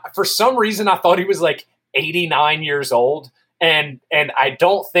for some reason I thought he was 89 years old, and I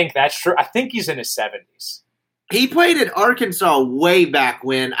don't think that's true. I think he's in his 70s. He played at Arkansas way back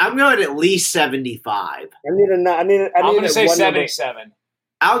when. I'm going at least 75. I'm going to say 77. Number.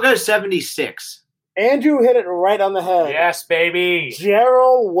 I'll go 76. Andrew hit it right on the head. Yes, baby.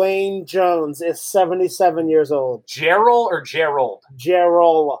 Gerald Wayne Jones is 77 years old. Gerald or Gerald?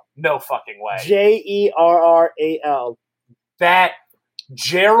 Gerald. No fucking way. Jerral. That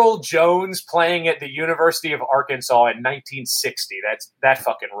Gerald Jones playing at the University of Arkansas in 1960. That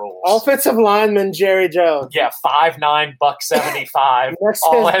fucking rules. Offensive lineman Jerry Jones. Yeah, 5'9", $175.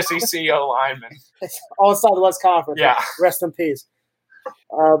 All SEC lineman. All Southwest Conference. Yeah. Rest in peace.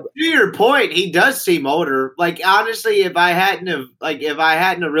 To your point, he does seem older. Honestly, if I hadn't have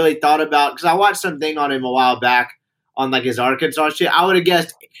really thought about, because I watched something on him a while back on his Arkansas shit, I would have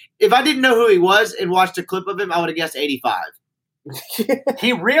guessed, if I didn't know who he was and watched a clip of him, I would have guessed 85.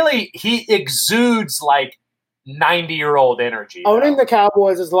 He exudes 90-year-old energy. Owning the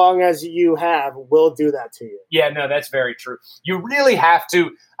Cowboys as long as you have will do that to you. Yeah, no, that's very true. You really have to.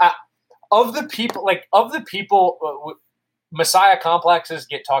 Of the people. Messiah complexes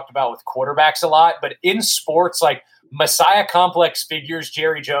get talked about with quarterbacks a lot, but in sports, Messiah complex figures,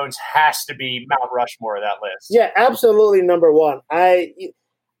 Jerry Jones has to be Mount Rushmore of that list. Yeah, absolutely number one. I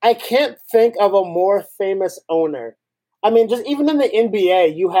can't think of a more famous owner. I mean, just even in the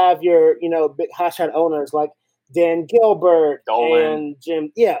NBA, you have your, big hotshot owners like Dan Gilbert Dolan. and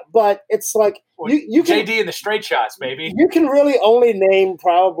Jim. Yeah, but it's like you can, JD and the straight shots, baby. You can really only name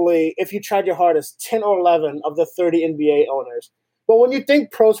probably, if you tried your hardest, 10 or 11 of the 30 NBA owners. But when you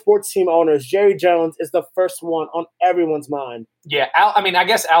think pro sports team owners, Jerry Jones is the first one on everyone's mind. Yeah, I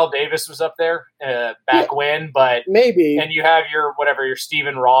guess Al Davis was up there back when, but maybe. And you have your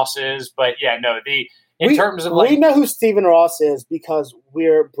Stephen Rosses, but yeah, no, we know who Stephen Ross is because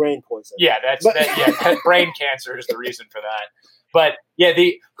we're brain poison. Yeah, brain cancer is the reason for that. But yeah,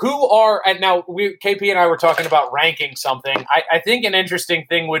 KP and I were talking about ranking something. I think an interesting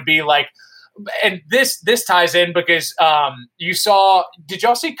thing would be like, and this ties in because did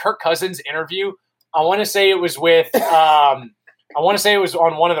y'all see Kirk Cousins' interview? I want to say it was with on one of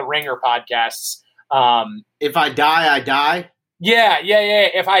the Ringer podcasts. If I die, I die. Yeah.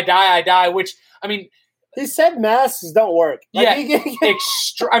 If I die, I die. Which, I mean, he said masks don't work. Extreme.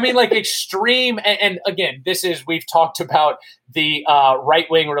 And again, we've talked about the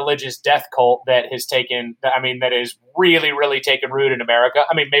right-wing religious death cult that has that is really, really taken root in America.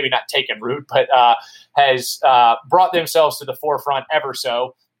 I mean, maybe not taken root, but has brought themselves to the forefront ever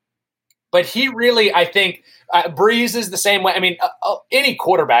so. But he really, I think, Breeze is the same way. I mean, any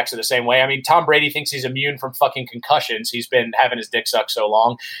quarterbacks are the same way. I mean, Tom Brady thinks he's immune from fucking concussions. He's been having his dick sucked so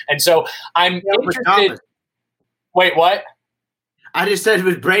long. And so I'm interested. Wait, what? I just said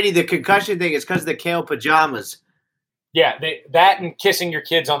with Brady, the concussion thing is because of the kale pajamas. Yeah, that and kissing your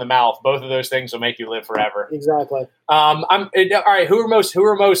kids on the mouth, both of those things will make you live forever. Exactly. All right. Who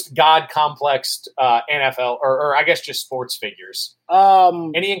are most God complexed NFL or I guess just sports figures?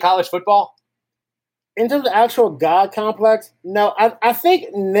 Any in college football? In terms of actual God complex, no. I think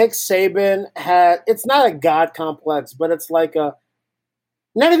Nick Saban it's not a God complex, but it's like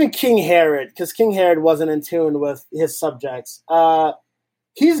not even King Herod, because King Herod wasn't in tune with his subjects.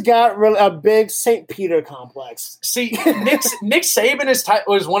 He's got really a big St. Peter complex. See, Nick Saban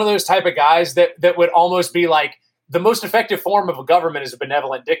was one of those type of guys that would almost be like, the most effective form of a government is a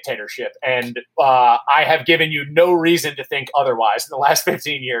benevolent dictatorship. And I have given you no reason to think otherwise in the last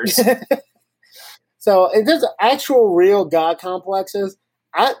 15 years. So in terms of actual real God complexes,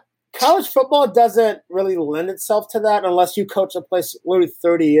 college football doesn't really lend itself to that unless you coach a place literally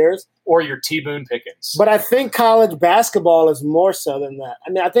 30 years. Or your T. Boone Pickens. But I think college basketball is more so than that.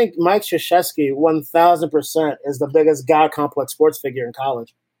 I mean, I think Mike Krzyzewski 1,000% is the biggest God complex sports figure in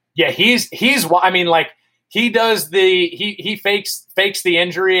college. Yeah, he's. I mean, like he does he fakes the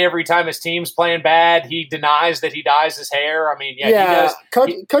injury every time his team's playing bad. He denies that he dyes his hair. I mean, yeah. He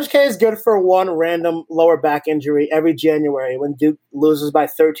does. Coach K is good for one random lower back injury every January when Duke loses by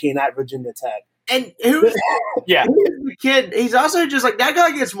 13 at Virginia Tech. And who's the kid? He's also just like that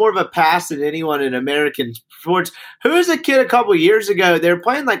guy gets more of a pass than anyone in American sports. Who was a kid a couple years ago? They were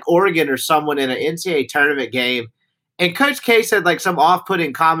playing like Oregon or someone in an NCAA tournament game, and Coach K said like some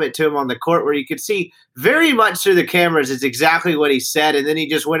off-putting comment to him on the court where you could see very much through the cameras is exactly what he said, and then he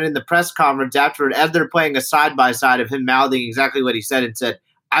just went in the press conference afterward as they're playing a side-by-side of him mouthing exactly what he said and said,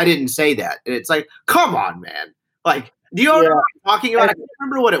 "I didn't say that." And it's like, come on, man! Like, do you know what I'm talking about? I can't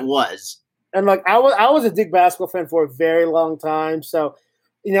remember what it was. And like I was a Duke basketball fan for a very long time. So,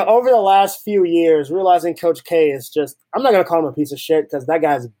 over the last few years, realizing Coach K is just, I'm not going to call him a piece of shit because that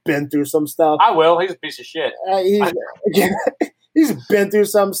guy's been through some stuff. I will. He's a piece of shit. He's been through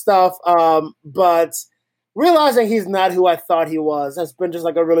some stuff. But realizing he's not who I thought he was has been just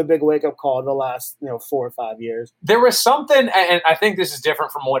like a really big wake up call in the last 4 or 5 years. There was something, and I think this is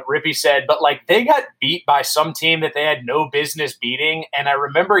different from what Rippy said, but like they got beat by some team that they had no business beating. And I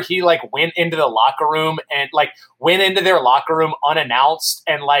remember he like went into the locker room and like went into their locker room unannounced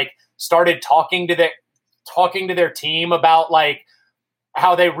and like started talking to their team about like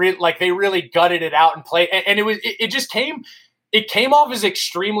how they really gutted it out and played. And it came off as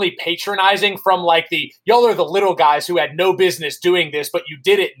extremely patronizing from like y'all are the little guys who had no business doing this, but you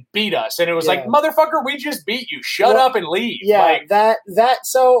did it and beat us. And it was like, motherfucker, we just beat you. Shut up and leave. Yeah,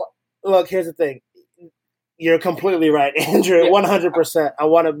 so look, here's the thing. You're completely right, Andrew, 100%. I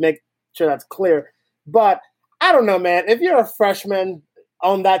want to make sure that's clear. But I don't know, man. If you're a freshman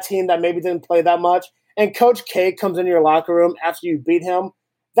on that team that maybe didn't play that much and Coach K comes in your locker room after you beat him,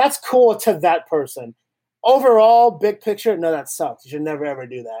 that's cool to that person. Overall, big picture, no, that sucks. You should never, ever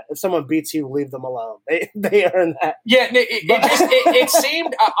do that. If someone beats you, leave them alone. They earn that. Yeah, it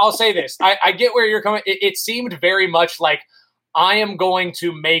seemed – I'll say this. I get where you're coming. It seemed very much like I am going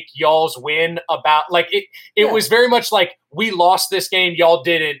to make y'all's win about like it was very much like we lost this game, y'all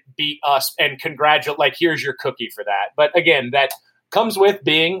didn't beat us, and congratulate, like here's your cookie for that. But again, that comes with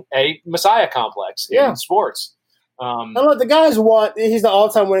being a Messiah complex in sports. And look, the guy's won. He's the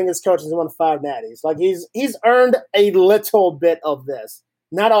all-time winningest coach. He's won 5 natties. Like he's earned a little bit of this,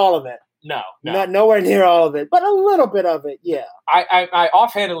 not all of it. No. Not nowhere near all of it, but a little bit of it, yeah. I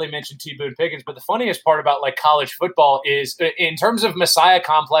offhandedly mentioned T. Boone Pickens, but the funniest part about like college football is in terms of Messiah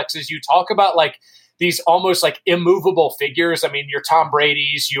complexes, you talk about like these almost like immovable figures. I mean, your Tom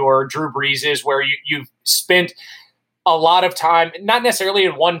Brady's, your Drew Breeses, where you've spent a lot of time, not necessarily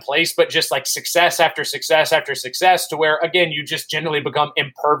in one place, but just like success after success after success, to where, again, you just generally become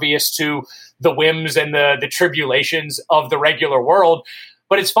impervious to the whims and the tribulations of the regular world.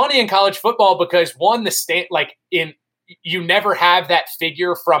 But it's funny in college football because you never have that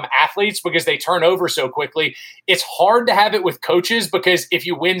figure from athletes because they turn over so quickly. It's hard to have it with coaches because if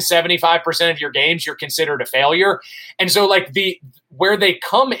you win 75% of your games, you're considered a failure. And so like where they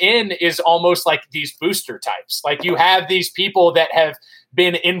come in is almost like these booster types. Like you have these people that have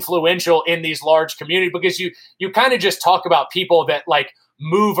been influential in these large communities because you kind of just talk about people that like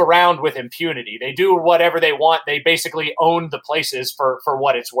move around with impunity. They do whatever they want. They basically own the places for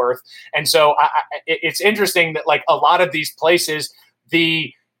what it's worth. And so it's interesting that like a lot of these places,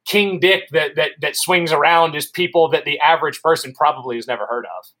 the King Dick that swings around is people that the average person probably has never heard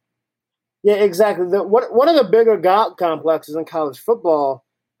of. Yeah, exactly. One of the bigger complexes in college football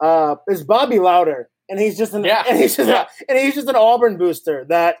is Bobby Louder. And he's just an an Auburn booster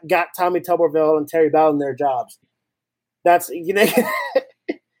that got Tommy Tuberville and Terry Bowden their jobs. That's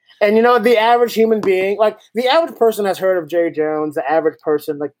and the average human being, like the average person has heard of Jerry Jones. The average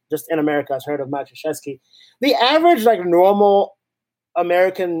person, like just in America, has heard of Mike Krzyzewski. The average, like normal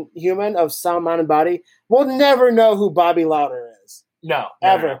American human of sound mind and body will never know who Bobby Louder is. No,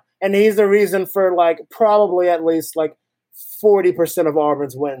 ever. No. And he's the reason for like probably at least like 40% of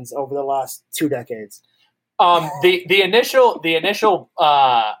Auburn's wins over the last 2 decades. The initial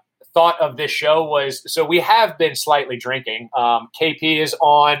thought of this show was, so we have been slightly drinking. KP is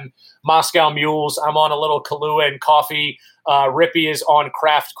on Moscow Mules. I'm on a little Kahlua and coffee. Rippy is on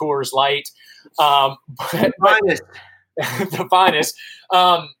Craft Coors Light. The finest.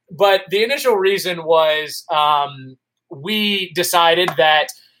 But the initial reason was we decided that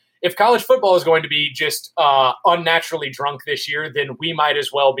if college football is going to be just unnaturally drunk this year, then we might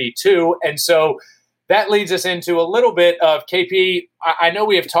as well be too. And so that leads us into a little bit of KP. I know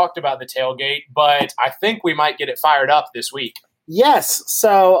we have talked about the tailgate, but I think we might get it fired up this week. Yes.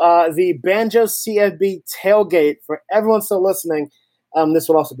 So the Banjo CFB tailgate, for everyone still listening, this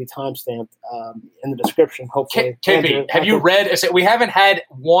will also be timestamped in the description, hopefully. KP, have you read? We haven't had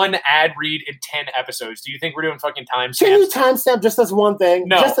one ad read in 10 episodes. Do you think we're doing fucking timestamps? Can you timestamp just this one thing?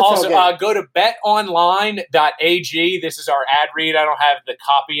 No. Also, go to betonline.ag. This is our ad read. I don't have the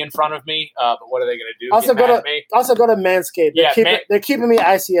copy in front of me, but what are they going to do? Also go to Manscaped. They're keeping me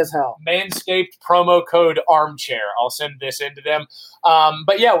icy as hell. Manscaped promo code armchair. I'll send this into them.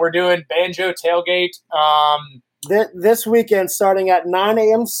 But yeah, we're doing Banjo tailgate. This weekend, starting at 9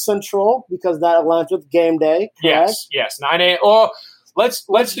 a.m. Central, because that aligns with game day. Correct? Yes, 9 a.m. Oh, let's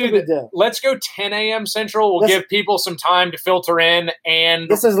go 10 a.m. Central. We'll give people some time to filter in. And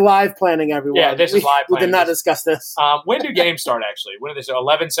this is live planning, everyone. Yeah, this is live planning. We did not discuss this. When do games start? Actually, when are they?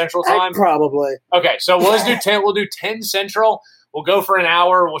 11 Central time? Probably. Okay, so let's do 10. We'll do 10 Central. We'll go for an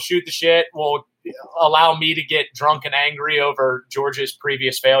hour. We'll shoot the shit. We'll allow me to get drunk and angry over Georgia's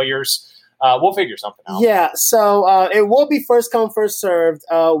previous failures. We'll figure something out. Yeah, so it will be first come, first served.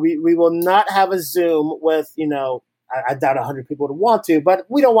 We will not have a Zoom with, I doubt 100 people would want to, but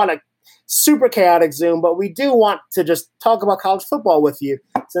we don't want a super chaotic Zoom, but we do want to just talk about college football with you,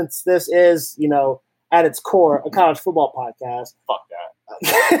 since this is, at its core, a college football podcast. Fuck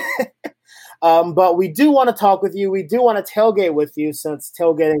that. But we do want to talk with you. We do want to tailgate with you, since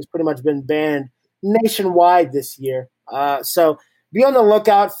tailgating has pretty much been banned nationwide this year. So be on the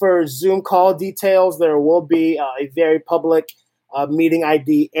lookout for Zoom call details. There will be a very public meeting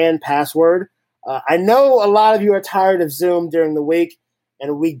ID and password. I know a lot of you are tired of Zoom during the week,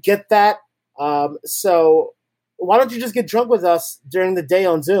 and we get that. So why don't you just get drunk with us during the day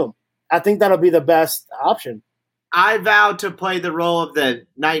on Zoom? I think that'll be the best option. I vow to play the role of the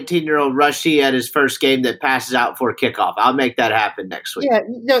 19-year-old Rushy at his first game that passes out for kickoff. I'll make that happen next week.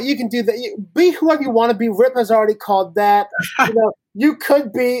 Yeah, you can do that. Be whoever you want to be. Rip has already called that. You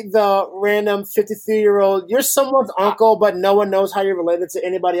could be the random 53-year-old. You're someone's uncle, but no one knows how you're related to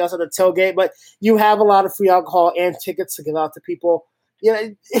anybody else at the tailgate. But you have a lot of free alcohol and tickets to give out to people.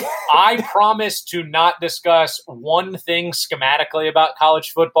 I promise to not discuss one thing schematically about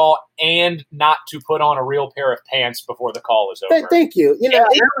college football and not to put on a real pair of pants before the call is over. Thank you. There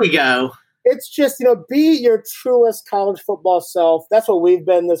we go. It's just, be your truest college football self. That's what we've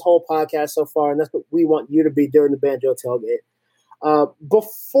been this whole podcast so far, and that's what we want you to be during the Banjo Tailgate.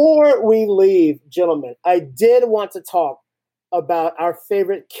 Before we leave, gentlemen, I did want to talk about our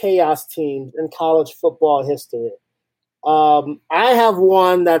favorite chaos teams in college football history. I have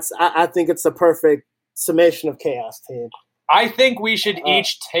one I think it's the perfect summation of chaos team. I think we should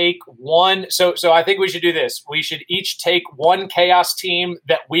each take one. So I think we should do this. We should each take one chaos team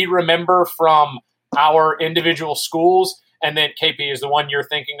that we remember from our individual schools, and then KP is the one you're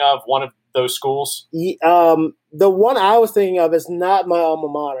thinking of, one of those schools. The one I was thinking of is not my alma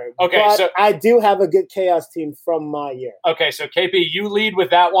mater. Okay, but so I do have a good chaos team from my year. Okay, so KP, you lead with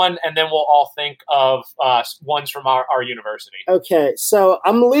that one, and then we'll all think of ones from our university. Okay, so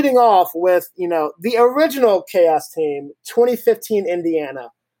I'm leading off with, the original chaos team, 2015 Indiana.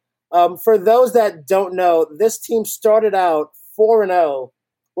 For those that don't know, this team started out 4-0,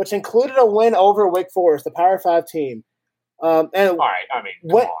 which included a win over Wake Forest, the Power 5 team. And all right, I mean,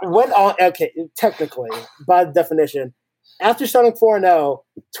 went on. Okay, technically, by definition, after starting 4-0,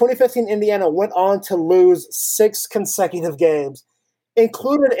 2015 Indiana went on to lose 6 consecutive games.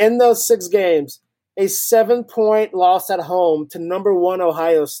 Included in those 6 games, a 7-point loss at home to number 1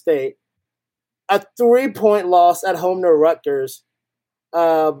 Ohio State, a 3-point loss at home to Rutgers,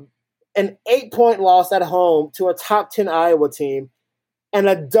 an 8-point loss at home to a top 10 Iowa team, and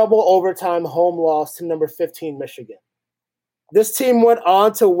a double overtime home loss to number 15 Michigan. This team went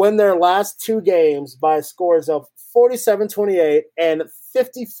on to win their last 2 games by scores of 47-28 and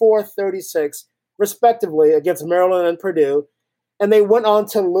 54-36, respectively, against Maryland and Purdue. And they went on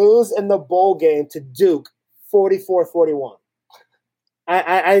to lose in the bowl game to Duke 44-41.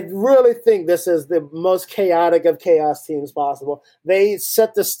 I really think this is the most chaotic of chaos teams possible. They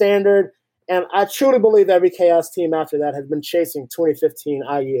set the standard, and I truly believe every chaos team after that has been chasing 2015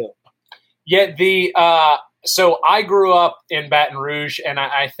 IU. Yeah, so I grew up in Baton Rouge, and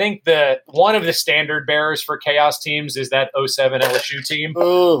I think one of the standard bearers for chaos teams is that 07 LSU team,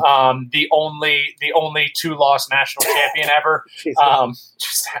 the only 2-loss national champion ever.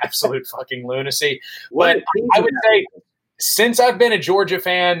 Just absolute fucking lunacy. But I would say, since I've been a Georgia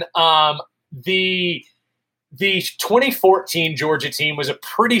fan, the 2014 Georgia team was a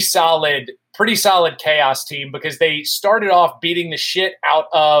pretty solid chaos team because they started off beating the shit out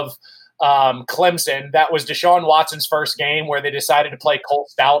of Clemson. That was Deshaun Watson's first game where they decided to play Cole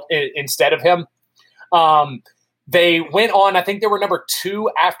Stout instead of him. They went on, I think they were number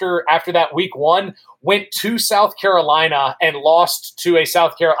 2 after that week 1, went to South Carolina and lost to a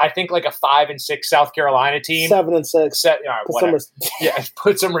I think like a 5-6 South Carolina team. 7-6.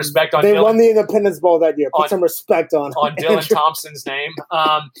 Put some respect on They Dylan. won the Independence Bowl that year. Put some respect on Dylan Thompson's name.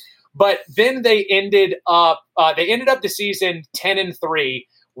 But then they ended up the season 10-3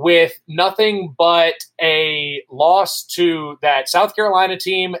 with nothing but a loss to that South Carolina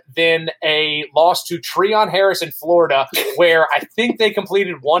team, then a loss to Treon Harris in Florida, where I think they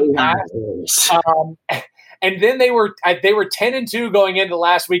completed 1 pass. And then they were 10-2 going into the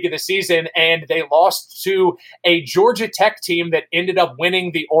last week of the season, and they lost to a Georgia Tech team that ended up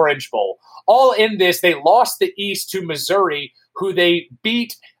winning the Orange Bowl. All in this, they lost the East to Missouri, who they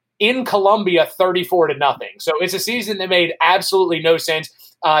beat in Columbia 34-0. So it's a season that made absolutely no sense.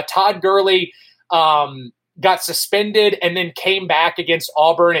 Todd Gurley got suspended and then came back against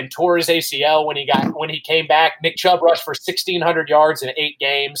Auburn and tore his ACL when he came back. Nick Chubb rushed for 1,600 yards in 8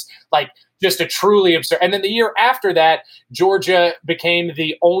 games. Like, just a truly absurd. And then the year after that, Georgia became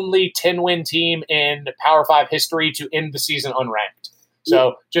the only 10-win team in Power 5 history to end the season unranked.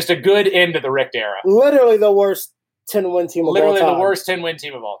 So just a good end to the Richt era. Literally the worst 10-win team of all time. Literally the worst 10-win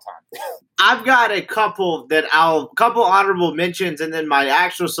team of all time. I've got a couple honorable mentions, and then my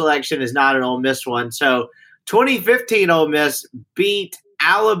actual selection is not an Ole Miss one. So 2015 Ole Miss beat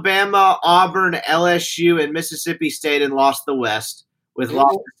Alabama, Auburn, LSU, and Mississippi State and lost the West with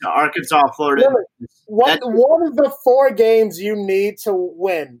losses to Arkansas, Florida. One of the 4 games you need to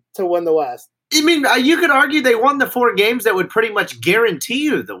win the West. I mean, you could argue they won the 4 games that would pretty much guarantee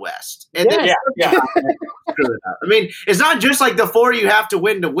you the West. And yeah. I mean, it's not just like the 4 you have to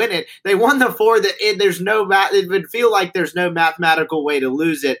win it. They won the 4 that it would feel like there's no mathematical way to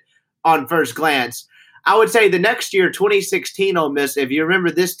lose it on first glance. I would say the next year, 2016 Ole Miss, if you remember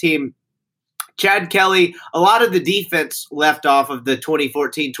this team, Chad Kelly, a lot of the defense left off of the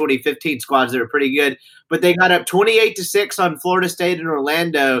 2014-2015 squads that were pretty good, but they got up 28-6 on Florida State and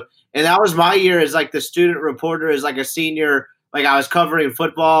Orlando. And that was my year as like the student reporter, as like a senior Like I was covering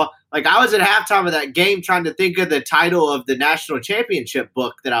football. Like I was at halftime of that game trying to think of the title of the national championship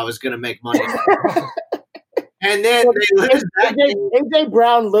book that I was going to make money on. And then they lose that game. A.J.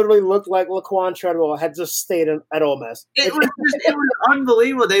 Brown literally looked like Laquan Treadwell had just stayed at Ole Miss. It was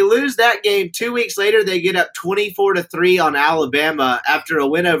unbelievable. They lose that game. 2 weeks later, they get up 24-3 on Alabama after a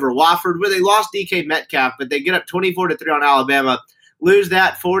win over Wofford, where they lost DK Metcalf, but they get up 24-3 on Alabama, lose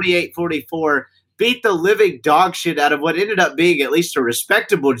that 48-44, beat the living dog shit out of what ended up being at least a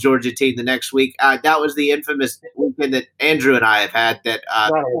respectable Georgia team the next week. That was the infamous weekend that Andrew and I have had. That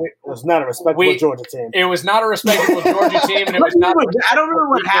it was not a respectable Georgia team. It was not a respectable Georgia team, and it was not. I don't remember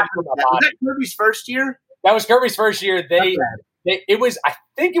what happened. Was that Kirby's first year? That was Kirby's first year. It was. I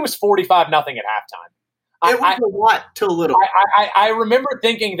think it was 45-0 at halftime. It was a lot to a little. I remember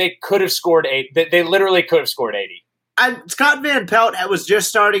thinking they could have scored 8. They literally could have scored 80. Scott Van Pelt was just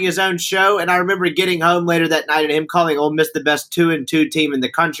starting his own show, and I remember getting home later that night and him calling Ole Miss the best 2-2 team in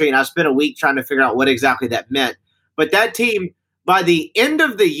the country, and I spent a week trying to figure out what exactly that meant. But that team, by the end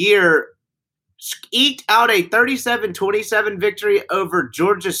of the year, eked out a 37-27 victory over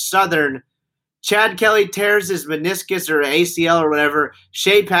Georgia Southern. Chad Kelly tears his meniscus or ACL or whatever.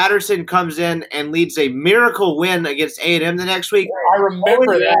 Shea Patterson comes in and leads a miracle win against A&M the next week. I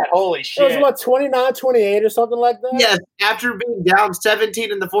remember that. Holy shit. It was 29-28 or something like that? Yes, after being down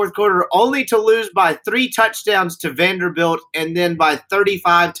 17 in the fourth quarter, only to lose by 3 touchdowns to Vanderbilt and then by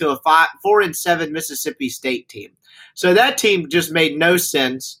 35 to a 4-7 Mississippi State team. So that team just made no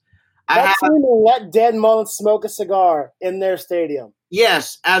sense. That team let Dan Mullen smoke a cigar in their stadium.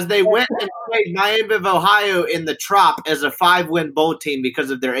 Yes, as they went and played Miami of Ohio in the Trop as a 5-win bowl team because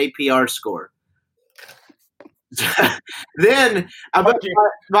of their APR score. Then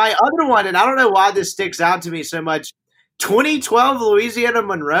my other one, and I don't know why this sticks out to me so much, 2012 Louisiana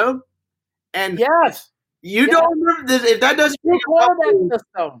Monroe. And yes, you don't remember this. If that doesn't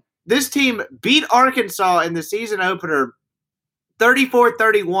this team beat Arkansas in the season opener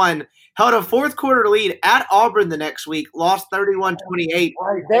 34-31. Held a fourth quarter lead at Auburn the next week, lost 31-28.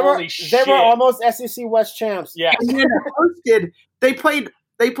 They were almost SEC West champs. Yeah. And then they played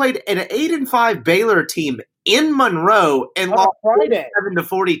an 8-5 Baylor team in Monroe and lost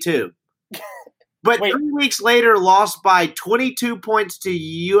 47-42. But 3 weeks later, lost by 22 points to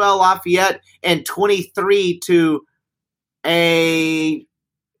UL Lafayette and 23 to a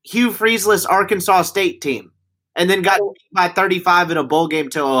Hugh Freezeless Arkansas State team. And then got beat by 35 in a bowl game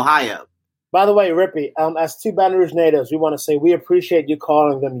to Ohio. By the way, Rippy, as two Baton Rouge natives, we want to say we appreciate you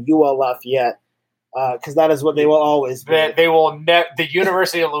calling them UL Lafayette because that is what they will always be. They will the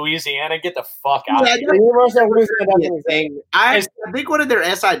University of Louisiana, get the fuck out of here. The University of Louisiana. I think one of their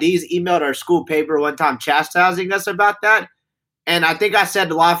SIDs emailed our school paper one time chastising us about that, and I think I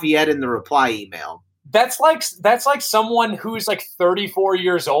said Lafayette in the reply email. That's like someone who's like 34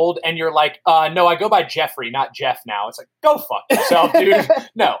 years old and you're like, no, I go by Jeffrey, not Jeff now. It's like, go fuck yourself, dude.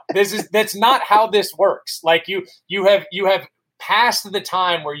 No, that's not how this works. Like you have passed the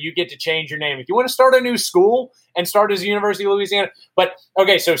time where you get to change your name. If you want to start a new school and start as the University of Louisiana. But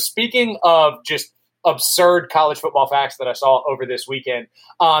okay, so speaking of just absurd college football facts that I saw over this weekend,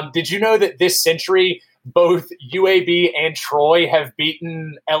 did you know that this century both UAB and Troy have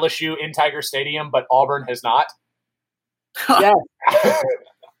beaten LSU in Tiger Stadium, but Auburn has not? Yeah.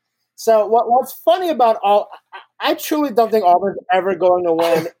 So what's funny about I truly don't think Auburn's ever going to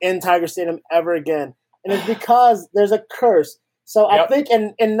win in Tiger Stadium ever again. And it's because there's a curse. So I think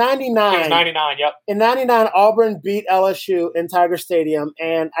in 99. It was 99, yep. In 99, Auburn beat LSU in Tiger Stadium.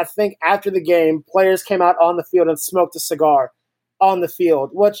 And I think after the game, players came out on the field and smoked a cigar on the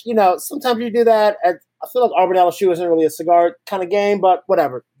field, which, sometimes you do that. I feel like Auburn LSU isn't really a cigar kind of game, but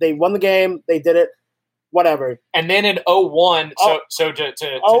whatever. They won the game. They did it. Whatever. And then in 01, so to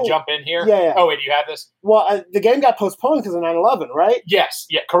jump in here. Yeah. Oh, wait, do you have this? Well, the game got postponed because of 9/11, right? Yes.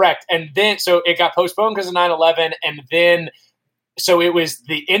 Yeah, correct. And then, so it got postponed because of 9/11. And then, so it was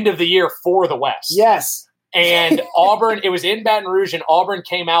the end of the year for the West. Yes. And Auburn, it was in Baton Rouge, and Auburn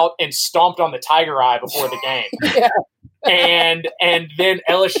came out and stomped on the Tiger Eye before the game. Yeah. And then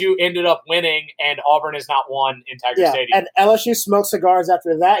LSU ended up winning, and Auburn has not won in Tiger Stadium. And LSU smoked cigars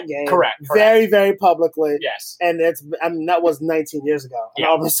after that game. Correct. Very, very publicly. Yes. And that was 19 years ago. And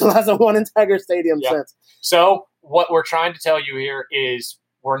Auburn still hasn't won in Tiger Stadium since. So what we're trying to tell you here is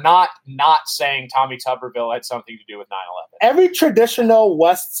we're not saying Tommy Tuberville had something to do with 9/11. Every traditional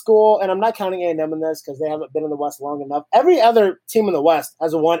West school, and I'm not counting A&M in this because they haven't been in the West long enough, every other team in the West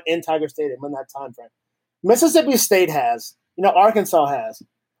has won in Tiger Stadium in that time frame. Mississippi State has, Arkansas has,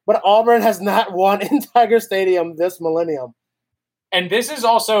 but Auburn has not won in Tiger Stadium this millennium. And this is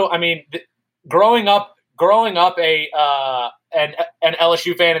also, growing up a an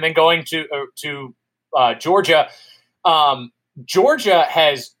LSU fan and then going to Georgia. Georgia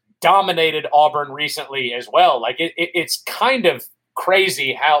has dominated Auburn recently as well. Like it's kind of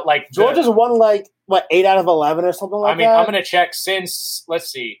crazy how like Georgia's won 8 out of 11 or something like that. I'm going to check since. Let's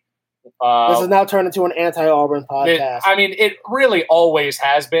see. This has now turned into an anti-Auburn podcast. It really always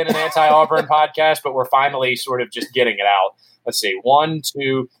has been an anti-Auburn podcast, but we're finally sort of just getting it out. Let's see. 1,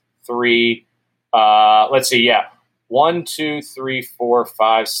 2, 3. Let's see. Yeah. 1, 2, 3, 4,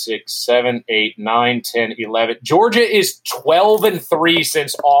 5, 6, 7, 8, 9, 10, 11. Georgia is 12-3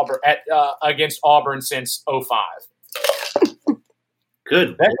 since Auburn against Auburn since 05.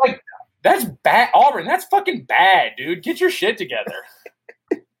 Good. That's bad. Auburn, that's fucking bad, dude. Get your shit together.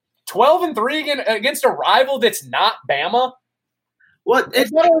 12-3 against a rival that's not Bama. What?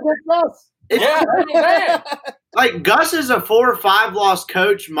 It's better against us. Yeah, man. Like Gus is a 4 or 5 loss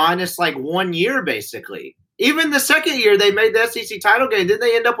coach minus 1 year basically. Even the second year they made the SEC title game, didn't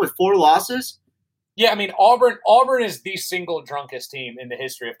they end up with 4 losses? Yeah, I mean Auburn is the single drunkest team in the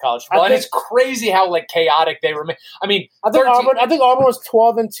history of college football, and it's crazy how chaotic they remain. I mean, I think Auburn was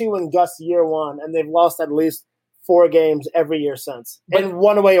 12-2 in Gus year 1, and they've lost at least 4 games every year since, in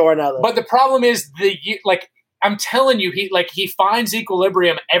one way or another. But the problem is I'm telling you, he finds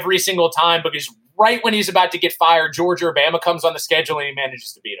equilibrium every single time because right when he's about to get fired, Georgia or Bama comes on the schedule and he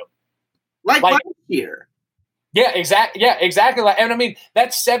manages to beat them. Like last year. Yeah, exactly. Yeah, exactly. And I mean,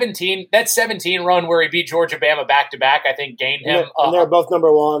 that 17 run where he beat Georgia, Bama back to back, I think gained him. And they're both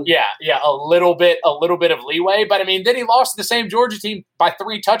number 1. Yeah, a little bit of leeway. But I mean, then he lost to the same Georgia team by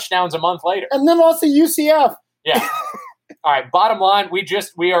 3 touchdowns a month later, and then lost to UCF. Yeah. All right. Bottom line,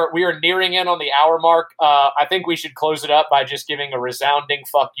 we are nearing in on the hour mark. I think we should close it up by just giving a resounding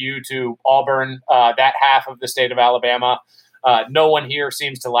fuck you to Auburn, that half of the state of Alabama. No one here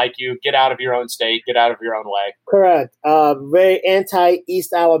seems to like you. Get out of your own state. Get out of your own way. Correct. Very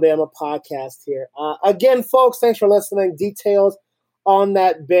anti-East Alabama podcast here. Again, folks, thanks for listening. Details on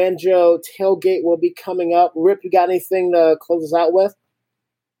that Banjo tailgate will be coming up. Rip, you got anything to close us out with?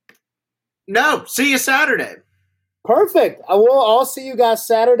 No. See you Saturday. Perfect. I will. I'll see you guys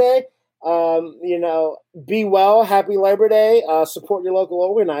Saturday. Be well. Happy Labor Day. Support your local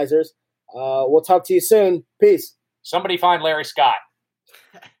organizers. We'll talk to you soon. Peace. Somebody find Larry Scott.